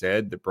guys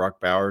said, that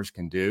Brock Bowers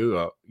can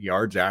do.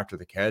 Yards after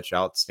the catch,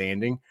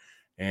 outstanding.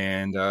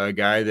 And a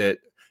guy that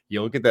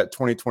you look at that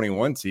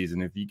 2021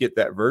 season, if you get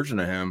that version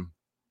of him,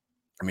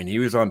 I mean, he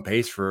was on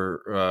pace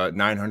for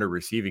 900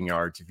 receiving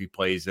yards if he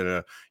plays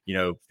in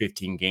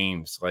 15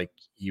 games like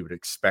you would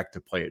expect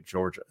to play at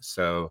Georgia.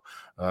 So,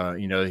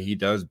 he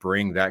does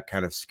bring that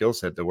kind of skill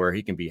set to where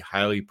he can be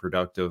highly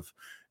productive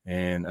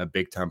and a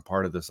big time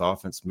part of this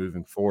offense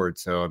moving forward.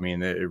 So, I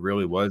mean, it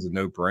really was a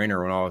no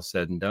brainer when all is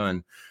said and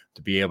done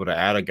to be able to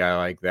add a guy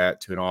like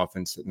that to an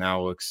offense that now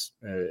looks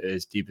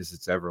as deep as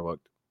it's ever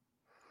looked.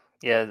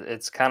 Yeah,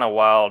 it's kind of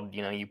wild,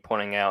 you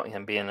pointing out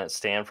him being at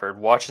Stanford,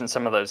 watching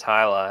some of those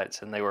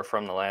highlights, and they were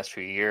from the last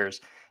few years.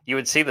 You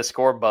would see the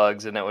score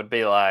bugs, and it would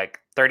be like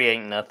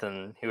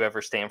 38-0,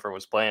 whoever Stanford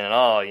was playing,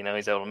 and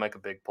he's able to make a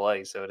big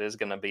play. So it is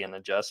going to be an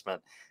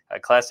adjustment.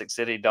 Classic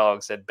City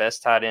Dawg said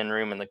best tight end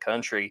room in the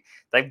country.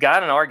 They've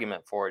got an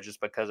argument for it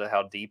just because of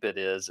how deep it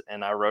is.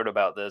 And I wrote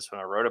about this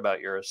when I wrote about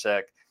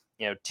Urasek.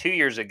 2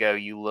 years ago,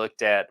 you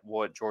looked at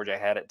what Georgia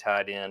had at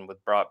tight end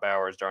with Brock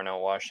Bowers,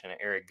 Darnell Washington,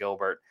 Eric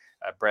Gilbert,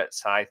 Brett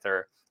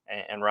Scyther,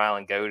 and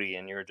Rylan Godey,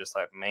 and you're just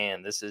like,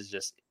 man, this is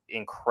just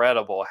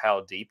incredible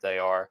how deep they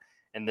are.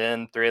 And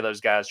then 3 of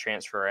those guys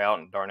transfer out,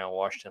 and Darnell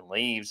Washington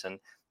leaves, and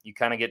you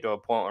kind of get to a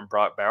point when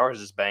Brock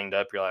Bowers is banged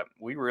up. You're like,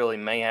 we really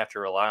may have to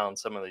rely on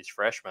some of these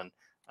freshmen.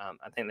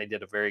 I think they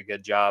did a very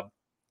good job,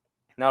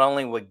 not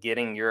only with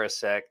getting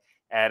Urasek,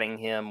 adding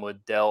him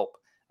with Delp,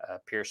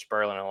 Pierce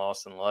Sperlin, and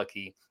Lawson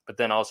Lucky, but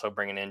then also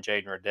bringing in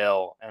Jaden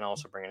Riddell and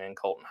also bringing in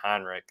Colton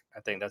Heinrich. I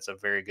think that's a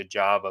very good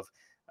job of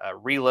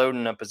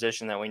reloading a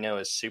position that we know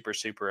is super,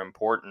 super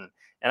important.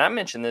 And I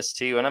mentioned this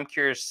too, and I'm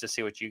curious to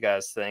see what you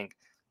guys think.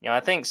 I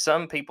think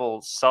some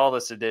people saw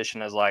this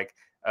addition as like,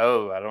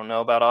 oh, I don't know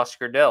about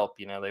Oscar Delp.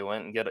 They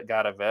went and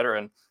got a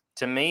veteran.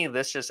 To me,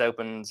 this just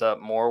opens up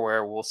more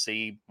where we'll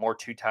see more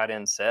 2 tight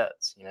end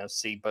sets,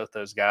 see both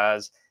those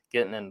guys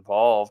getting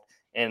involved.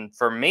 And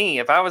for me,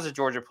 if I was a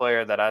Georgia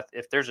player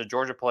if there's a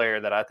Georgia player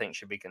that I think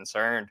should be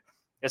concerned,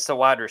 it's the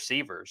wide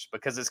receivers,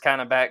 because it's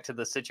kind of back to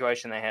the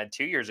situation they had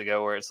 2 years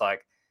ago where it's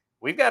like,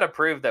 we've got to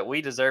prove that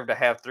we deserve to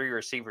have 3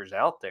 receivers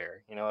out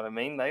there. You know what I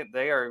mean?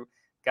 They are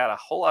got a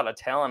whole lot of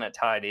talent at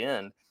tight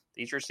end.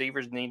 These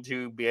receivers need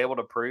to be able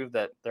to prove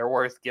that they're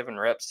worth giving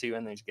reps to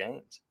in these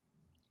games.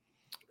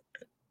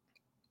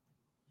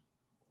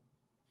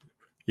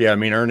 Yeah, I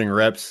mean, earning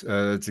reps,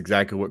 that's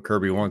exactly what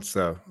Kirby wants,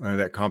 though.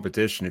 That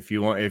competition. If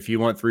you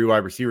want 3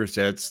 wide receiver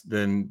sets,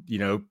 then,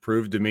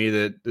 prove to me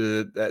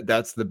that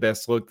that's the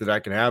best look that I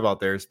can have out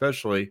there,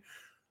 especially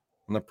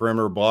on the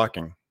perimeter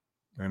blocking.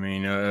 I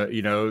mean,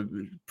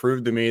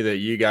 prove to me that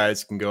you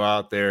guys can go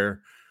out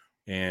there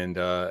and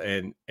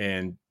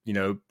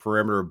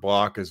perimeter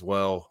block as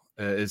well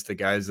as the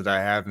guys that I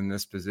have in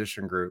this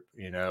position group,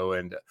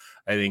 and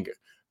I think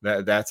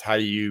that's how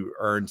you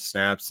earn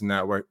snaps in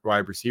that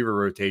wide receiver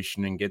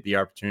rotation and get the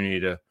opportunity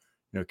to,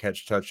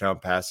 catch touchdown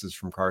passes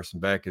from Carson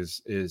Beck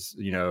is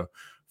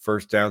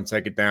first down,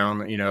 second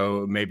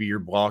down, maybe you're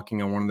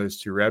blocking on one of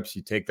those 2 reps,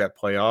 you take that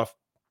play off.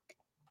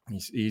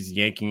 He's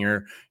yanking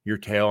your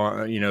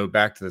tail,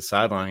 back to the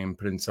sideline and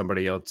putting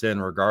somebody else in,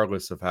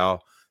 regardless of how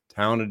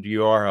talented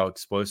you are, how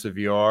explosive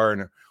you are.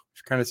 And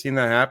we've kind of seen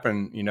that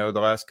happen, the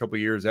last couple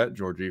of years at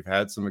Georgia. You've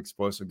had some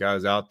explosive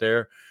guys out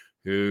there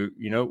who,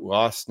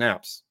 lost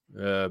snaps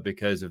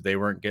because if they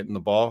weren't getting the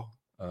ball,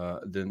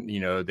 then,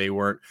 they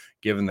weren't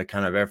given the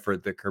kind of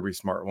effort that Kirby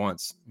Smart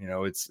wants.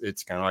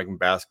 It's kind of like in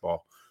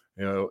basketball.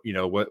 How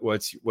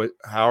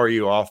are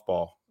you off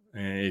ball?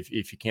 And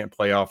if you can't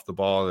play off the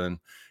ball, then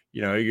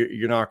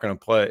you're not going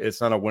to play.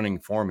 It's not a winning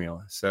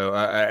formula. So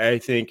I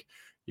think,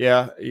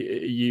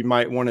 you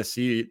might want to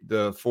see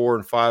the 4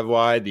 and 5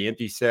 wide, the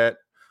empty set.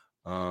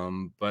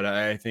 But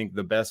I think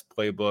the best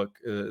playbook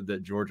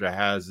that Georgia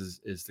has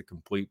is the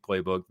complete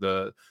playbook,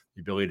 the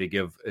ability to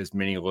give as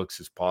many looks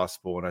as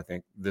possible. And I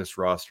think this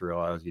roster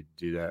allows you to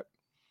do that.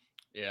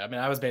 Yeah, I mean,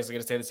 I was basically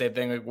going to say the same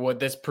thing. Like, what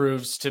this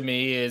proves to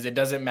me is it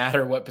doesn't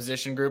matter what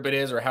position group it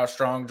is or how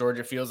strong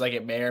Georgia feels like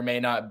it may or may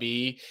not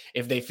be.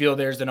 If they feel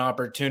there's an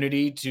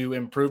opportunity to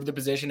improve the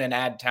position and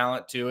add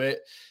talent to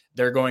it,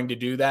 they're going to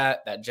do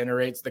that. That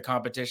generates the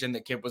competition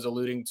that Kip was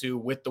alluding to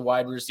with the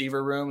wide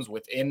receiver rooms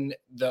within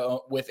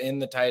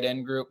the tight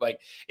end group.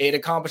 Like, it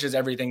accomplishes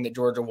everything that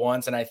Georgia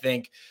wants. And I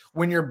think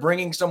when you're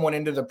bringing someone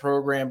into the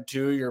program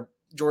too,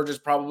 Georgia's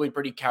probably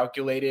pretty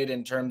calculated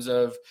in terms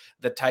of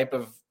the type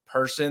of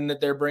person that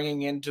they're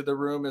bringing into the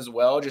room as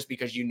well, just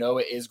because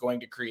it is going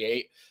to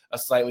create a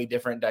slightly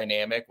different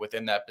dynamic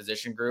within that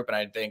position group. And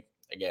I think,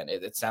 again,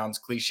 it sounds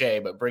cliche,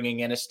 but bringing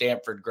in a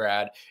Stanford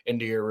grad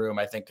into your room,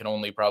 I think, can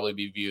only probably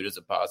be viewed as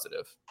a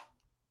positive.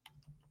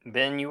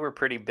 Ben, you were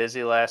pretty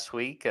busy last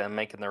week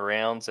making the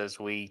rounds as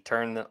we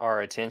turned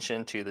our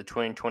attention to the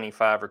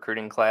 2025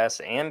 recruiting class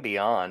and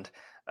beyond.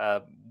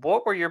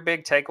 What were your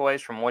big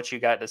takeaways from what you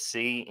got to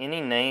see? Any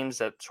names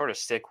that sort of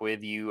stick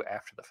with you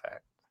after the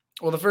fact?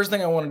 Well, the first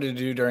thing I wanted to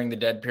do during the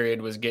dead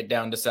period was get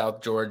down to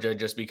South Georgia,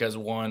 just because,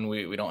 one,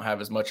 we don't have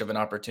as much of an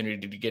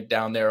opportunity to get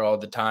down there all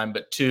the time.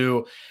 But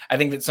two, I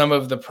think that some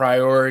of the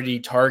priority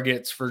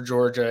targets for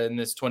Georgia in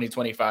this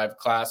 2025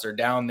 class are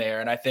down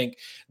there. And I think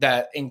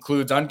that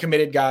includes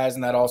uncommitted guys,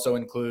 and that also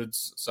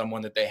includes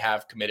someone that they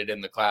have committed in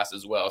the class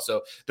as well.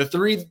 So the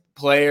 3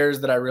 players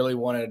that I really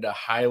wanted to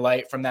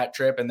highlight from that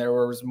trip, and there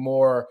was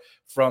more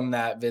from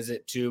that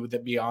visit too,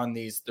 that beyond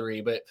these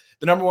 3, but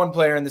the number 1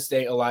 player in the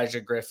state,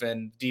 Elijah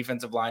Griffin,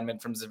 defensive lineman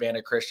from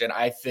Savannah Christian,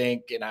 I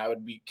think, and I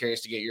would be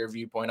curious to get your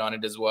viewpoint on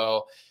it as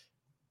well,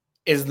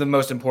 is the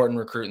most important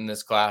recruit in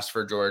this class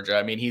for Georgia.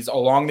 I mean, he's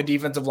along the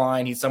defensive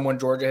line. He's someone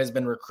Georgia has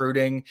been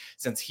recruiting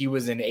since he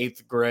was in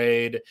 8th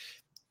grade.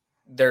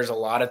 There's a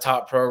lot of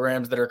top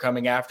programs that are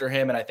coming after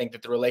him. And I think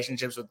that the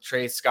relationships with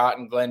Trey Scott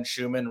and Glenn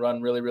Schumann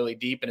run really, really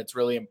deep. And it's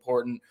really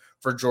important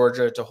for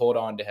Georgia to hold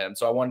on to him.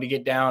 So I wanted to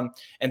get down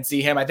and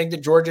see him. I think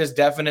that Georgia is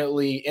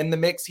definitely in the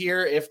mix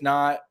here, if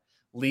not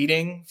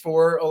leading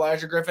for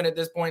Elijah Griffin at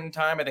this point in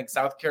time. I think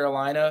South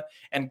Carolina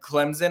and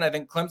Clemson. I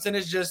think Clemson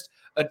is just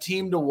a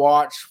team to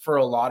watch for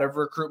a lot of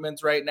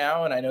recruitments right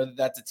now. And I know that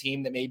that's a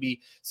team that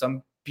maybe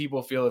some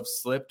people feel have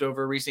slipped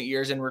over recent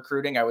years in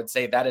recruiting. I would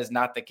say that is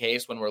not the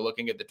case when we're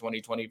looking at the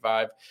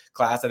 2025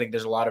 class. I think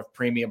there's a lot of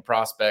premium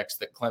prospects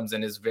that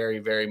Clemson is very,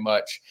 very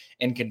much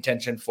in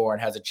contention for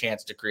and has a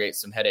chance to create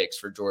some headaches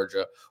for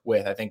Georgia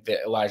with. I think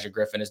that Elijah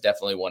Griffin is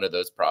definitely one of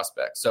those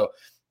prospects. So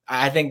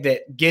I think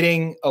that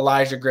getting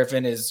Elijah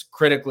Griffin is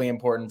critically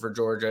important for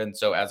Georgia. And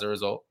so as a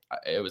result,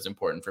 it was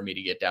important for me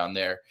to get down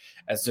there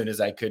as soon as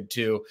I could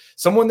too.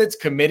 Someone that's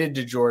committed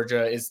to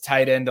Georgia is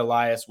tight end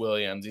Elias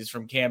Williams. He's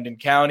from Camden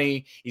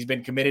County. He's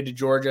been committed to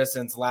Georgia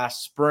since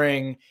last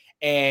spring,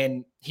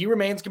 and he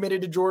remains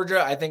committed to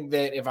Georgia. I think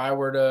that if I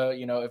were to,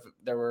 if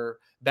there were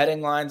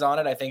betting lines on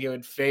it, I think it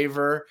would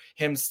favor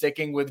him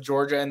sticking with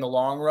Georgia in the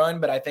long run.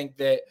 But I think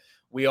that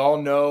we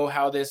all know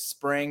how this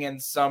spring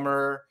and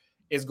summer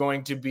is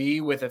going to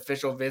be with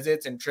official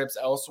visits and trips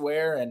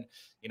elsewhere. And,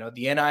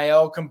 the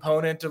NIL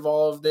component of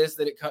all of this,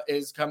 that it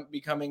is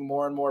becoming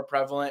more and more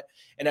prevalent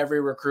in every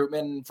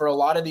recruitment. And for a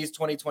lot of these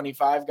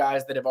 2025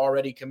 guys that have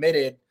already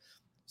committed,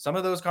 some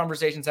of those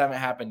conversations haven't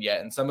happened yet.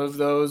 And some of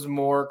those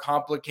more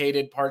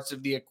complicated parts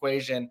of the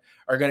equation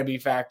are going to be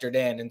factored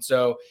in. And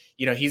so,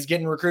 he's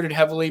getting recruited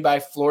heavily by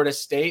Florida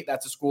State.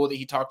 That's a school that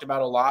he talked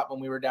about a lot when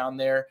we were down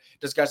there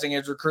discussing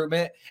his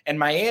recruitment. And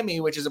Miami,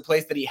 which is a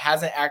place that he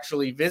hasn't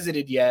actually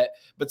visited yet,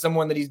 but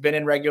someone that he's been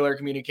in regular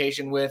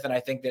communication with. And I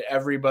think that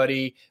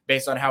everybody,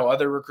 based on how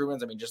other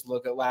recruitments, just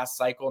look at last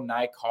cycle,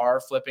 Nye Carr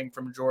flipping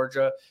from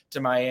Georgia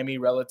to Miami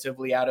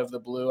relatively out of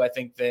the blue. I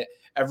think that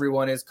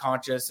everyone is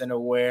conscious and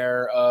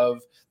aware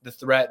of the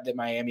threat that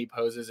Miami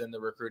poses in the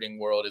recruiting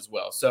world as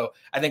well. So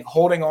I think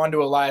holding on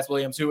to Elias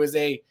Williams, who is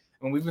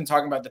we've been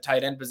talking about the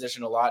tight end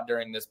position a lot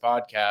during this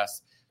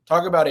podcast,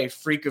 talk about a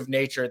freak of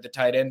nature at the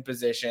tight end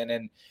position.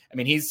 And I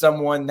mean, he's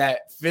someone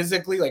that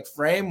physically, like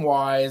frame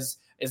wise,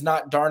 is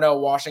not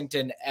Darnell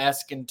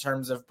Washington-esque in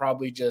terms of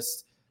probably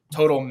just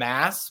total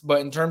mass,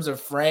 but in terms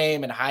of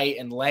frame and height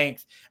and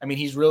length, I mean,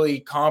 he's really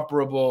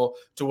comparable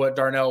to what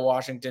Darnell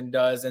Washington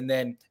does. And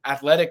then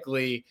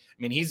athletically, I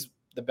mean, he's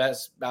the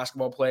best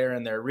basketball player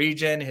in their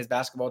region. His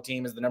basketball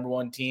team is the number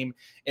one team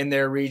in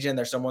their region.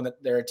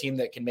 They're a team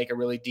that can make a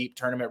really deep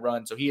tournament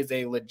run. So he is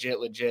a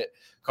legit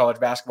college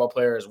basketball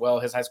player as well.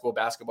 His high school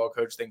basketball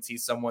coach thinks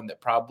he's someone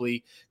that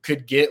probably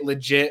could get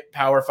legit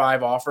Power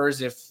 5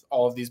 offers if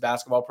all of these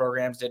basketball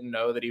programs didn't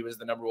know that he was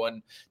the number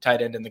one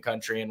tight end in the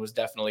country and was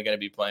definitely going to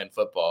be playing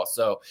football.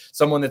 So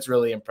someone that's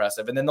really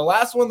impressive. And then the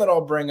last one that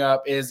I'll bring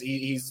up is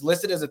he's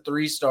listed as a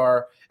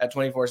 3-star at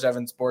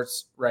 24/7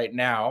 Sports right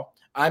now.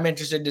 I'm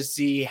interested to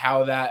see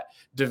how that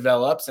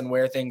develops and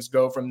where things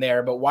go from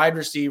there. But wide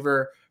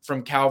receiver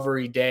from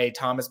Calvary Day,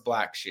 Thomas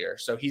Blackshear.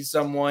 So he's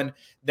someone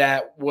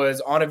that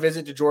was on a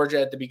visit to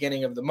Georgia at the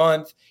beginning of the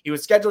month. He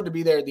was scheduled to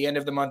be there at the end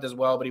of the month as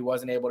well, but he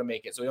wasn't able to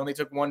make it. So he only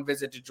took one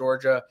visit to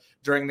Georgia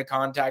during the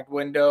contact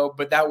window,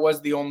 but that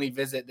was the only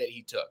visit that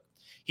he took.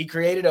 He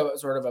created a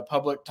sort of a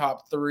public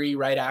top 3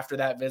 right after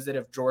that visit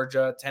of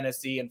Georgia,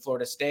 Tennessee, and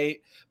Florida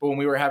State. But when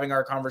we were having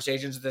our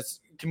conversations, this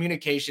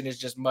communication is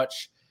just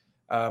much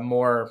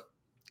more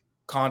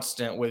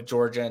constant with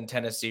Georgia and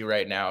Tennessee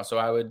right now. So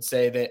I would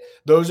say that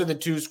those are the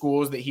 2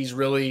 schools that he's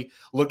really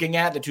looking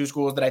at, the 2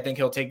 schools that I think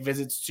he'll take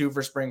visits to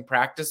for spring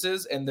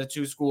practices, and the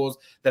 2 schools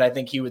that I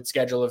think he would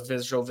schedule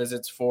official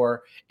visits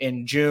for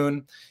in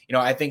June. You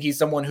know, I think he's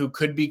someone who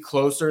could be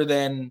closer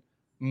than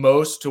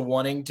most to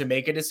wanting to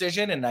make a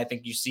decision. And I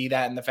think you see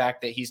that in the fact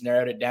that he's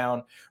narrowed it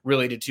down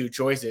really to 2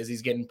 choices.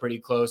 He's getting pretty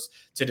close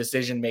to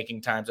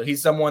decision-making time. So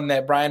he's someone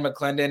that Brian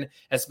McClendon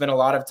has spent a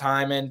lot of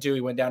time into. He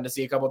went down to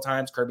see a couple of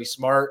times. Kirby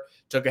Smart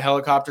took a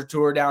helicopter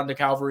tour down to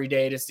Calvary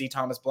Day to see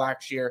Thomas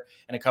Blackshear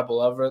and a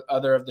couple of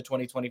other of the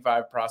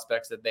 2025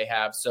 prospects that they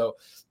have. So,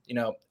 you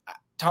know,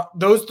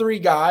 those 3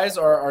 guys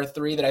are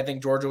 3 that I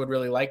think Georgia would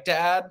really like to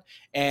add.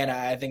 And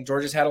I think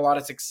Georgia's had a lot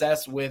of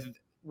success with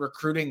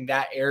recruiting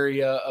that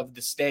area of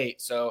the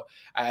state. So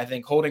I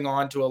think holding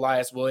on to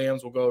Elias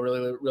Williams will go a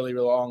really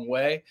long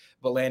way,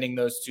 but landing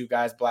those 2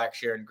 guys,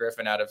 Blackshear and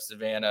Griffin out of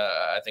Savannah,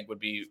 I think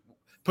would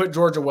put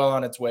Georgia well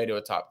on its way to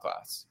a top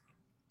class.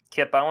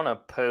 Kip, I want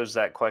to pose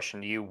that question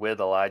to you with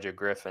Elijah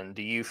Griffin.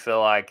 Do you feel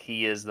like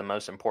he is the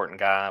most important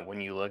guy when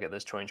you look at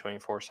this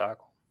 2024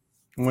 cycle?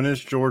 When is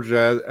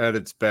Georgia at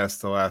its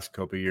best the last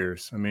couple of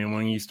years? I mean,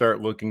 when you start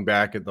looking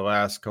back at the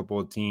last couple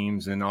of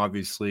teams, and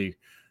obviously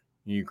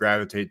you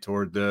gravitate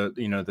toward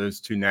those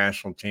 2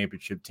 national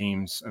championship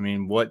teams. I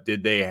mean, what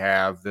did they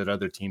have that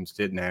other teams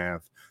didn't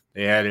have?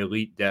 They had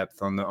elite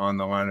depth on the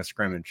line of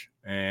scrimmage.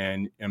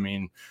 And I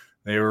mean,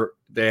 they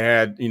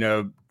had,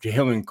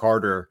 Jalen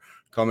Carter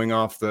coming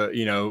off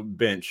the,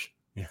 bench,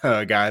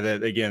 a guy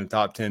that, again,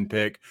 top 10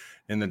 pick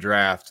in the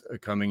draft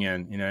coming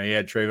in. You know, he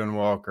had Trayvon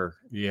Walker.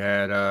 You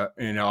had,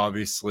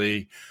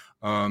 obviously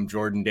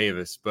Jordan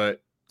Davis,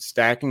 but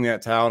stacking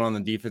that talent on the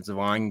defensive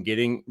line,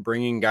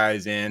 bringing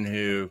guys in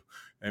who,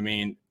 I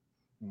mean,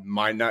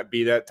 might not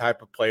be that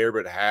type of player,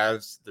 but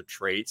has the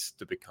traits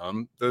to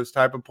become those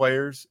type of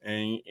players.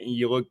 And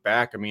you look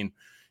back, I mean,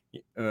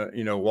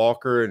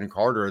 Walker and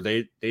Carter,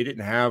 they didn't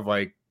have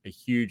like a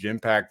huge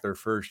impact their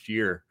first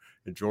year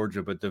at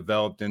Georgia, but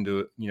developed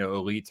into,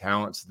 elite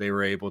talents. They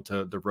were able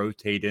to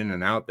rotate in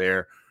and out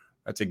there.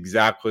 That's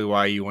exactly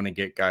why you want to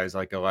get guys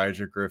like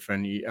Elijah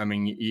Griffin.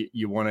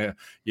 You want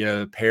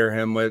to, pair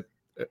him with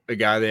a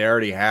guy they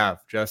already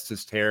have,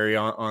 Justice Terry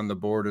on the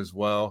board as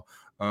well.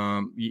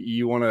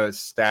 You want to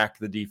stack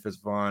the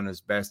defensive line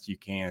as best you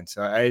can.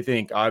 So I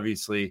think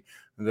obviously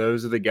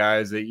those are the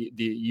guys that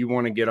you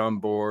want to get on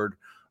board.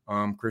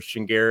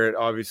 Christian Garrett,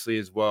 obviously,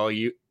 as well.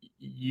 You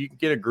can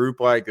get a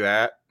group like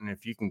that, and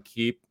if you can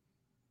keep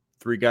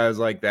 3 guys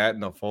like that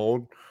in the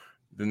fold,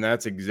 then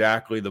that's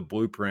exactly the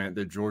blueprint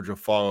that Georgia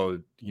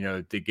followed,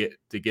 to get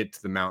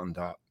to the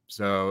mountaintop.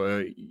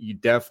 So you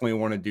definitely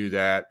want to do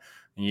that.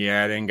 And you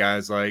add in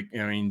guys like,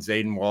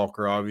 Zayden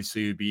Walker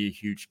obviously would be a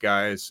huge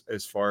guy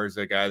as far as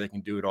a guy that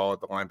can do it all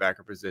at the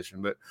linebacker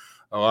position. But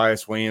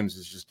Elias Williams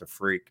is just a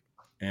freak.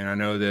 And I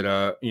know that,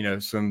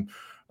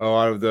 a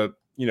lot of the,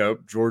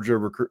 Georgia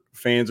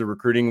fans of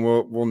recruiting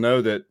will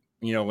know that,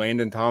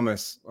 Landon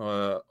Thomas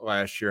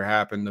last year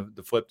happened,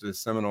 the flip to the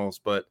Seminoles.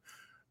 But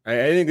I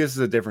think this is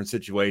a different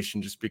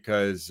situation just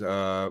because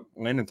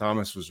Landon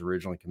Thomas was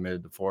originally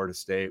committed to Florida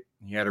State.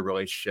 He had a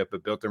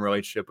built-in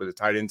relationship with the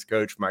tight ends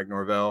coach, Mike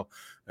Norvell.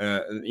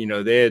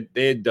 They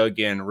had dug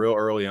in real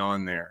early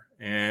on there.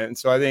 And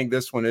so I think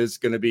this one is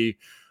going to be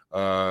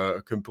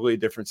a completely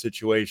different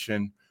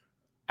situation.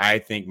 I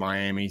think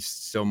Miami's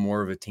still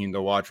more of a team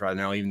to watch right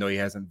now, even though he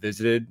hasn't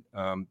visited.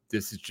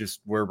 This is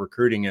just where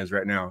recruiting is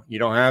right now. You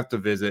don't have to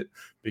visit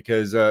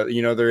because, there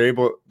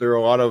are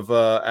a lot of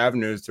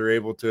avenues they're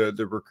able to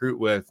recruit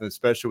with,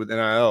 especially with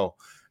NIL.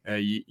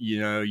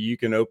 You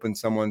can open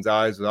someone's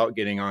eyes without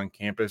getting on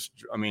campus.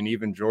 I mean,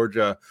 even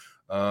Georgia,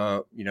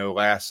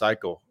 last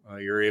cycle,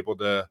 you're able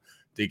to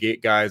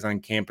get guys on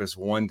campus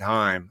one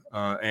time,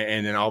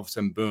 and then all of a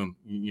sudden, boom,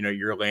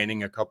 you're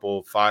landing a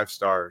couple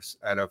 5-stars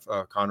out of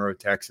Conroe,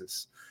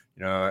 Texas.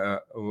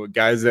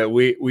 Guys that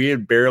we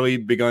had barely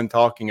begun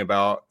talking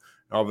about,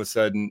 all of a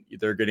sudden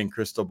they're getting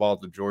crystal ball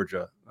to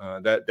Georgia.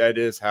 That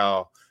is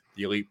how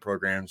the elite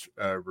programs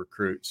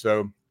recruit.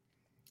 So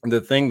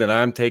the thing that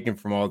I'm taking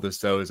from all this,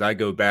 though, is I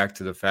go back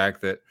to the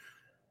fact that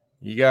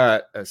you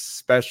got a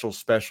special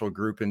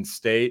group in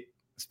state,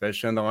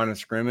 especially on the line of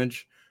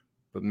scrimmage.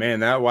 But, man,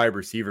 that wide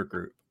receiver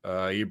group,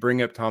 you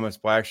bring up Thomas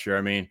Blackshear.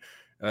 I mean,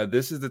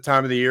 this is the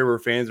time of the year where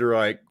fans are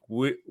like,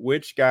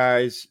 which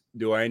guys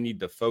do I need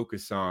to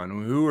focus on?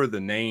 Who are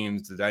the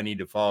names that I need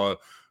to follow?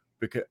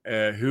 Because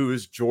who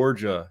is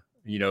Georgia,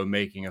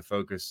 making a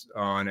focus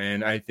on?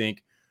 And I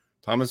think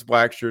Thomas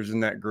Blackshear is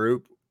in that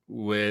group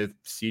with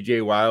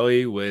C.J.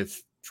 Wiley,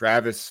 with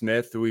Travis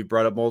Smith, who we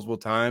brought up multiple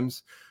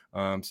times.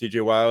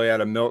 C.J. Wiley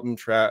out of Milton,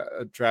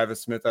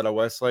 Travis Smith out of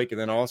Westlake, and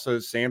then also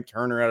Sam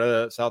Turner out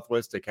of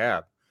Southwest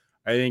DeKalb.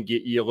 I think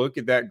you look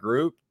at that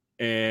group,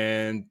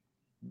 and,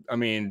 I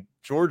mean,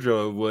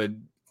 Georgia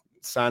would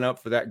sign up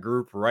for that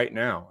group right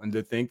now. And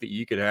to think that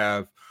you could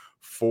have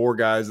 4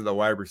 guys at the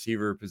wide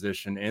receiver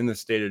position in the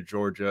state of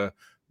Georgia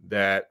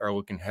that are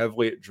looking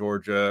heavily at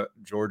Georgia.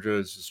 Georgia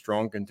is a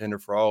strong contender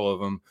for all of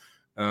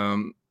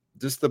them.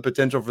 Just the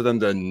potential for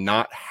them to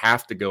not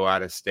have to go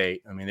out of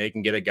state. I mean, they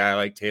can get a guy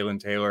like Taylor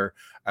Taylor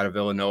out of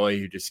Illinois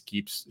who just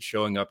keeps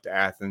showing up to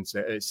Athens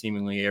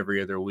seemingly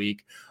every other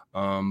week.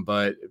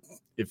 But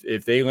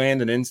if they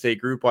land an in-state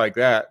group like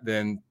that,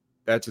 then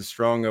that's a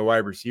stronger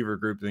wide receiver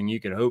group than you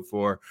can hope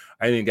for.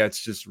 I think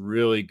that's just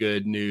really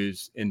good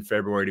news in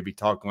February to be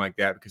talking like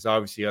that, because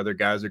obviously other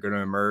guys are going to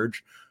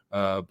emerge.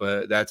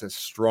 But that's a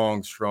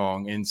strong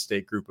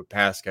in-state group of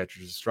pass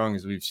catchers, as strong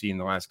as we've seen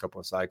the last couple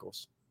of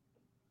cycles.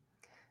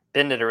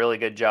 Ben did a really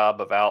good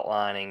job of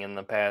outlining in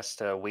the past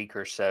week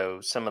or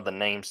so some of the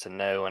names to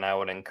know, and I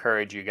would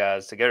encourage you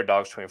guys to go to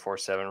Dawgs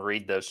 24/7,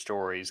 read those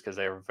stories because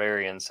they're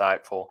very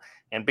insightful,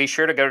 and be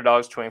sure to go to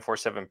Dawgs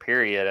 24/7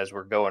 period as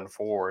we're going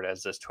forward,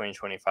 as this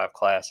 2025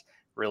 class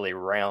really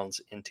rounds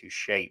into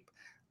shape.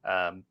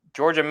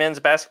 Georgia men's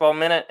basketball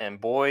minute,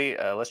 and boy,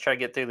 let's try to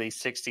get through these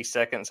 60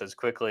 seconds as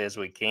quickly as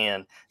we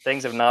can.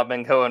 Things have not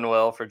been going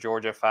well for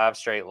Georgia. 5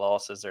 straight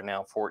losses. They're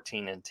now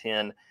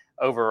 14-10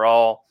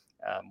 overall.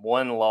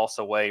 1 loss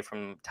away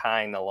from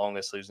tying the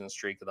longest losing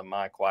streak of the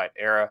Mike White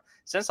era.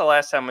 Since the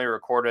last time we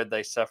recorded,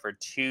 they suffered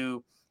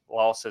 2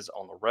 losses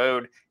on the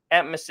road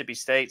at Mississippi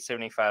State,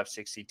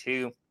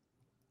 75-62.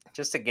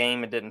 Just a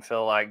game it didn't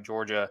feel like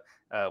Georgia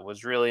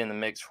was really in the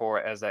mix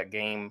for as that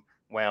game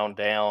wound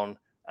down.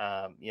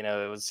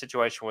 It was a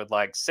situation with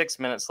like 6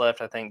 minutes left.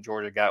 I think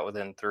Georgia got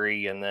within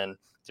 3 and then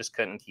just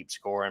couldn't keep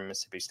scoring.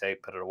 Mississippi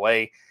State put it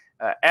away.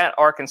 At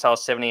Arkansas,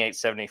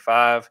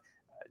 78-75.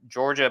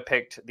 Georgia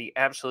picked the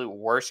absolute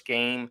worst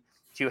game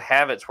to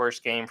have its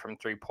worst game from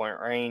 3-point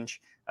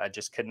range.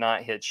 Just could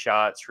not hit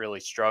shots, really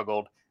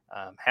struggled.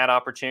 Had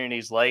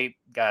opportunities late,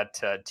 got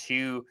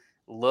 2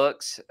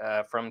 looks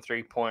from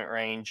 3-point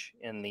range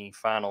in the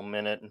final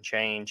minute and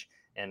change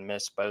and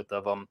missed both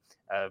of them.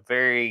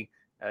 Very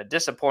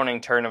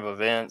disappointing turn of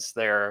events.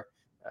 They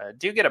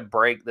do get a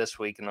break this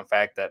week in the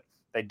fact that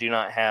they do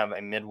not have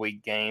a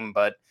midweek game,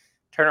 but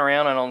turn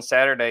around and on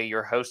Saturday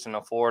you're hosting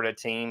a Florida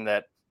team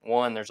that,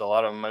 one, there's a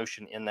lot of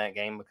emotion in that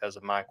game because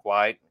of Mike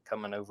White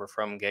coming over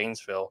from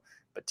Gainesville.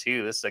 But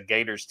 2, this is a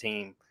Gators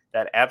team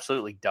that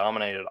absolutely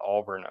dominated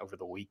Auburn over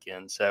the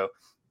weekend. So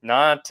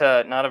not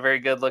a very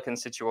good looking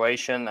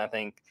situation. I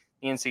think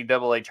the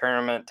NCAA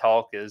tournament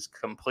talk is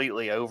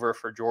completely over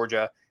for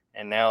Georgia.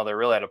 And now they're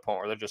really at a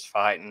point where they're just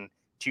fighting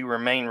to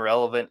remain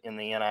relevant in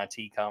the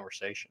NIT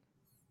conversation.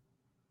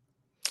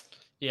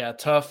 Yeah,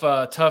 tough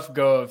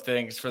go of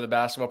things for the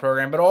basketball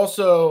program. But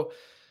also,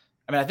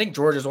 I think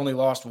Georgia's only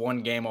lost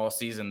 1 game all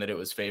season that it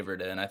was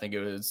favored in. I think it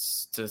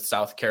was to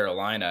South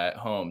Carolina at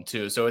home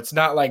too. So it's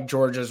not like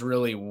Georgia's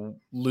really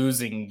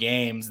losing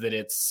games that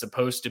it's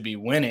supposed to be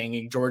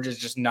winning. Georgia's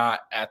just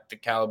not at the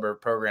caliber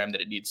program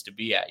that it needs to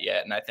be at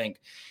yet. And I think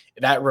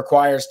that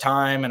requires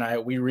time.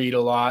 And we read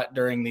a lot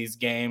during these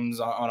games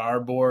on our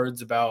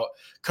boards about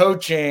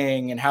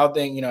coaching and how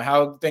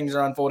things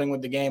are unfolding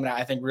with the game. And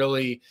I think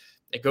really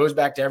it goes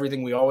back to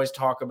everything we always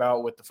talk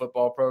about with the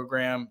football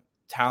program: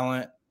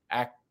 talent,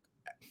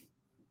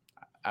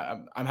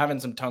 I'm having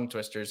some tongue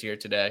twisters here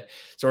today.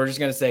 So we're just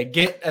going to say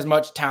get as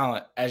much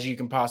talent as you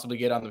can possibly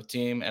get on the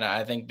team. And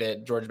I think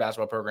that Georgia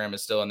basketball program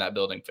is still in that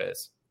building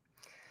phase.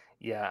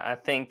 Yeah, I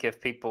think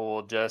if people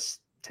will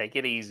just take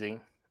it easy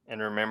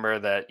And remember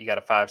that you got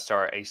a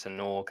 5-star Ace and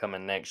Newell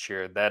coming next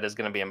year. That is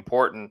going to be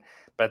important.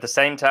 But at the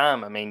same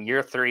time, I mean,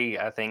 year 3,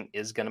 I think,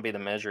 is going to be the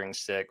measuring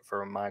stick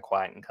for Mike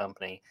White and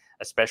company,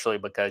 especially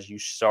because you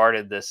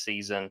started this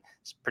season,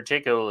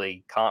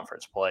 particularly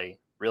conference play,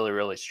 really,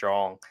 really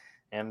strong,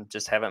 and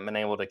just haven't been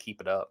able to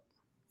keep it up.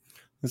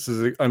 This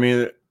is, I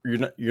mean,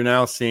 you're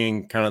now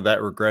seeing kind of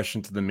that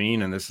regression to the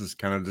mean, and this is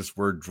kind of just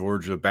where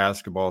Georgia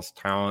basketball's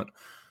talent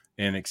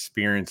and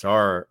experience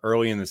are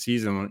early in the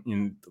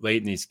season.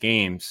 Late in these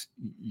games,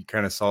 you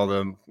kind of saw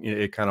them,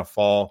 it kind of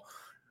fall,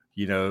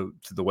 to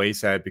the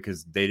wayside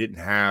because they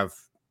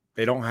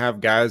don't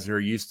have guys who are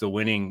used to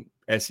winning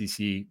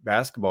SEC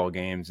basketball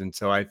games. And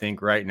so I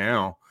think right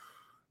now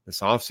this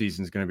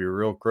offseason is going to be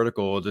real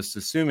critical, just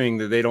assuming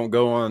that they don't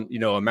go on,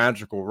 a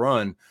magical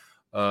run.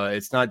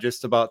 It's not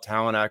just about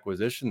talent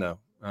acquisition, though.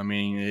 I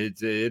mean,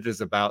 it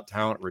is about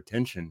talent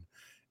retention.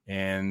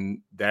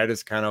 And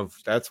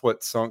that's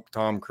what sunk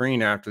Tom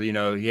Crean after,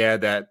 he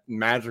had that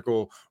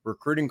magical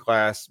recruiting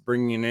class,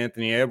 bringing in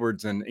Anthony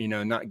Edwards and,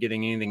 not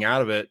getting anything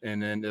out of it.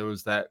 And then it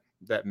was that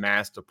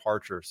mass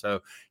departure.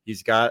 So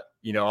he's got,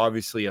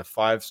 obviously a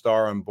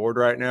 5-star on board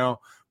right now,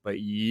 but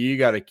you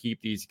got to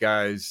keep these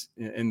guys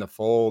in the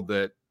fold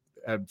that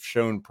have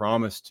shown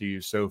promise to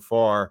you so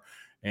far.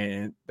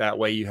 And that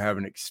way you have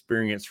an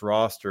experienced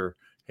roster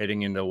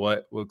heading into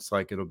what looks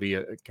like it'll be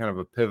a kind of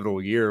a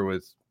pivotal year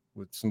with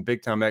some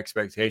big time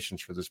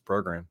expectations for this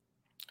program.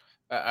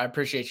 I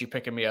appreciate you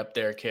picking me up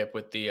there, Kip,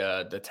 with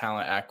the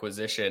talent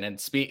acquisition. And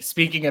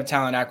speaking of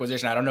talent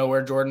acquisition, I don't know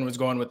where Jordan was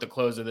going with the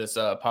close of this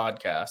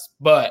podcast,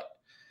 but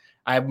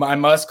I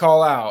must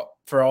call out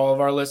for all of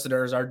our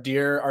listeners, our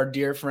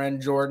dear friend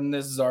Jordan.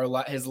 This is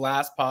his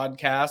last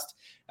podcast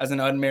as an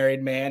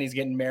unmarried man. He's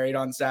getting married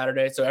on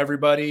Saturday, so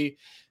everybody.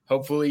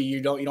 Hopefully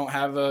you don't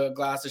have a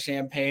glass of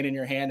champagne in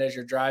your hand as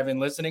you're driving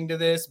listening to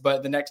this,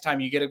 but the next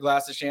time you get a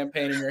glass of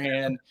champagne in your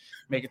hand,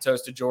 make a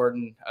toast to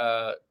Jordan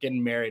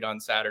getting married on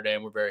Saturday,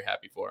 and we're very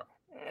happy for him.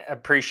 I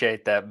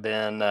appreciate that,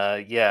 Ben.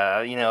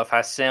 If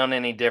I sound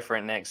any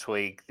different next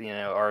week,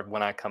 or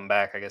when I come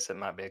back, I guess it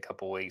might be a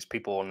couple weeks,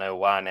 people will know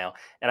why now.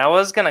 And I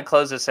was going to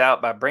close this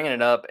out by bringing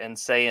it up and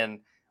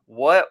saying,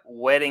 what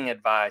wedding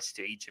advice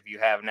do each of you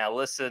have? Now,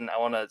 listen, I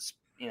want to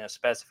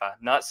specify,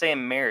 not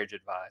saying marriage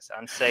advice.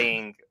 I'm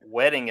saying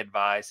wedding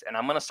advice. And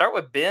I'm going to start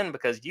with Ben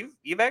because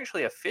you've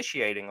actually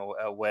officiating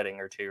a wedding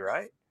or two,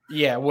 right?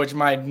 Yeah, which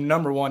my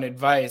number one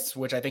advice,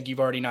 which I think you've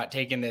already not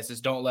taken this,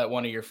 is don't let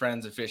one of your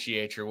friends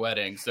officiate your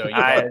wedding. So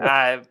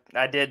I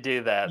did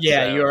do that.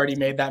 Yeah, so. You already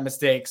made that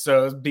mistake.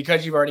 So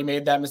because you've already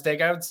made that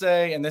mistake, I would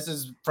say, and this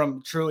is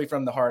truly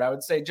from the heart, I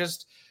would say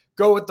just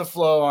go with the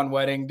flow on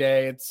wedding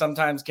day. It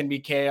sometimes can be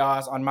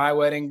chaos. On my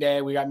wedding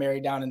day, we got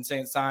married down in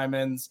St.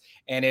 Simons,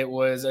 and it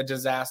was a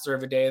disaster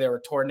of a day. There were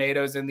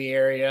tornadoes in the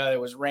area.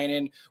 It was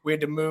raining. We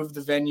had to move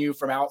the venue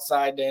from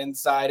outside to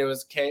inside. It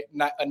was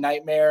a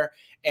nightmare.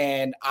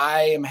 And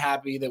I am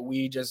happy that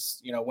we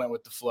just, went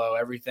with the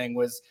flow.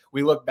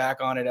 We look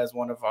back on it as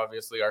one of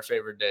obviously our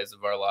favorite days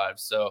of our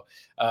lives. So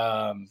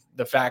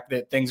the fact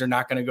that things are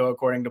not going to go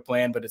according to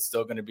plan, but it's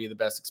still going to be the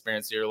best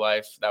experience of your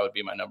life, that would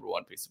be my number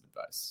one piece of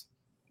advice.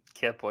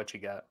 Kip, what you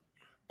got?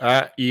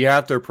 You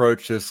have to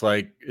approach this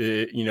like,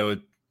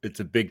 it's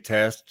a big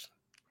test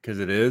because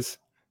it is.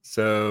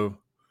 So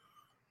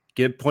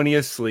get plenty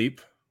of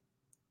sleep.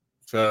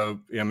 So,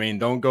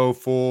 don't go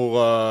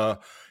full,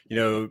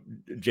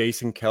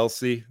 Jason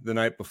Kelsey the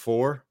night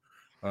before.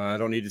 I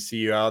don't need to see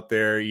you out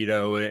there,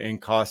 in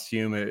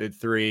costume at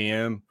 3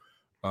 a.m.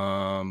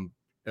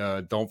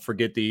 Don't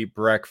forget to eat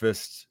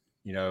breakfast.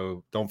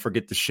 Don't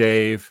forget to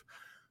shave.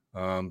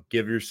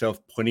 Give yourself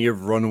plenty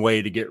of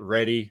runway to get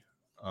ready.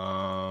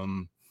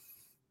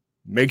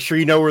 Make sure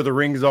you know where the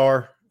rings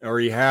are, or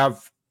you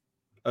have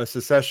a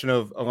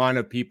line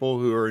of people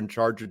who are in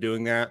charge of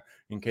doing that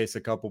in case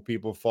a couple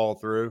people fall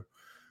through,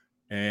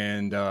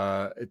 and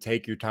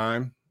take your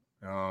time.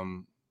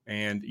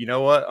 And you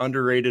know what?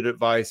 Underrated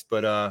advice,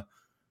 but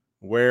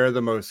wear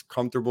the most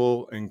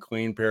comfortable and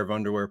clean pair of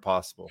underwear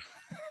possible.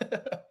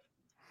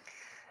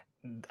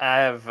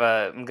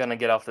 I'm going to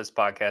get off this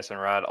podcast and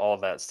write all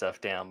that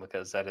stuff down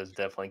because that is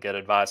definitely good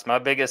advice. My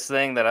biggest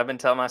thing that I've been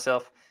telling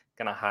myself,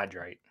 going to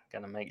hydrate,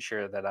 going to make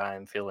sure that I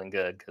am feeling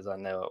good because I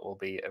know it will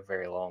be a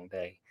very long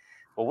day.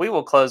 Well, we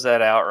will close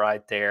that out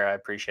right there. I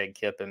appreciate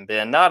Kip and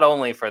Ben, not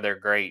only for their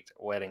great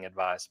wedding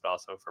advice, but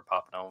also for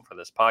popping on for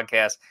this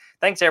podcast.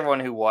 Thanks to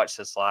everyone who watched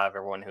this live,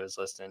 everyone who is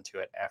listening to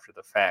it after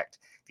the fact.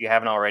 If you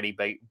haven't already,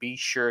 be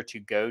sure to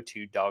go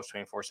to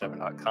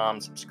Dawgs247.com,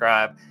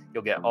 subscribe.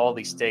 You'll get all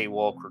the Stay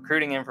Woke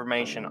recruiting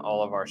information,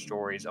 all of our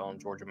stories on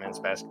Georgia men's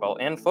basketball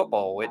and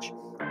football, which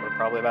we're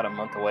probably about a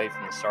month away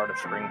from the start of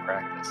spring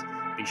practice.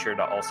 Be sure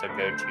to also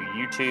go to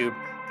YouTube,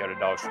 go to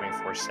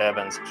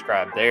Dawgs247,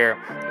 subscribe there.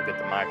 You'll get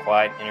the Mike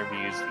White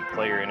interviews, the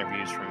player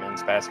interviews from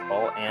men's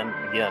basketball, and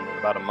again, in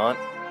about a month,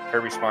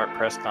 Kirby Smart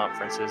press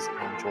conferences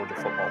and Georgia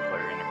football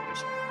player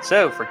interviews.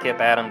 So for Kip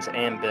Adams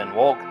and Ben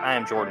Wolk, I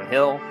am Jordan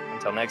Hill.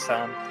 Until next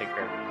time, take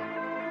care, everyone.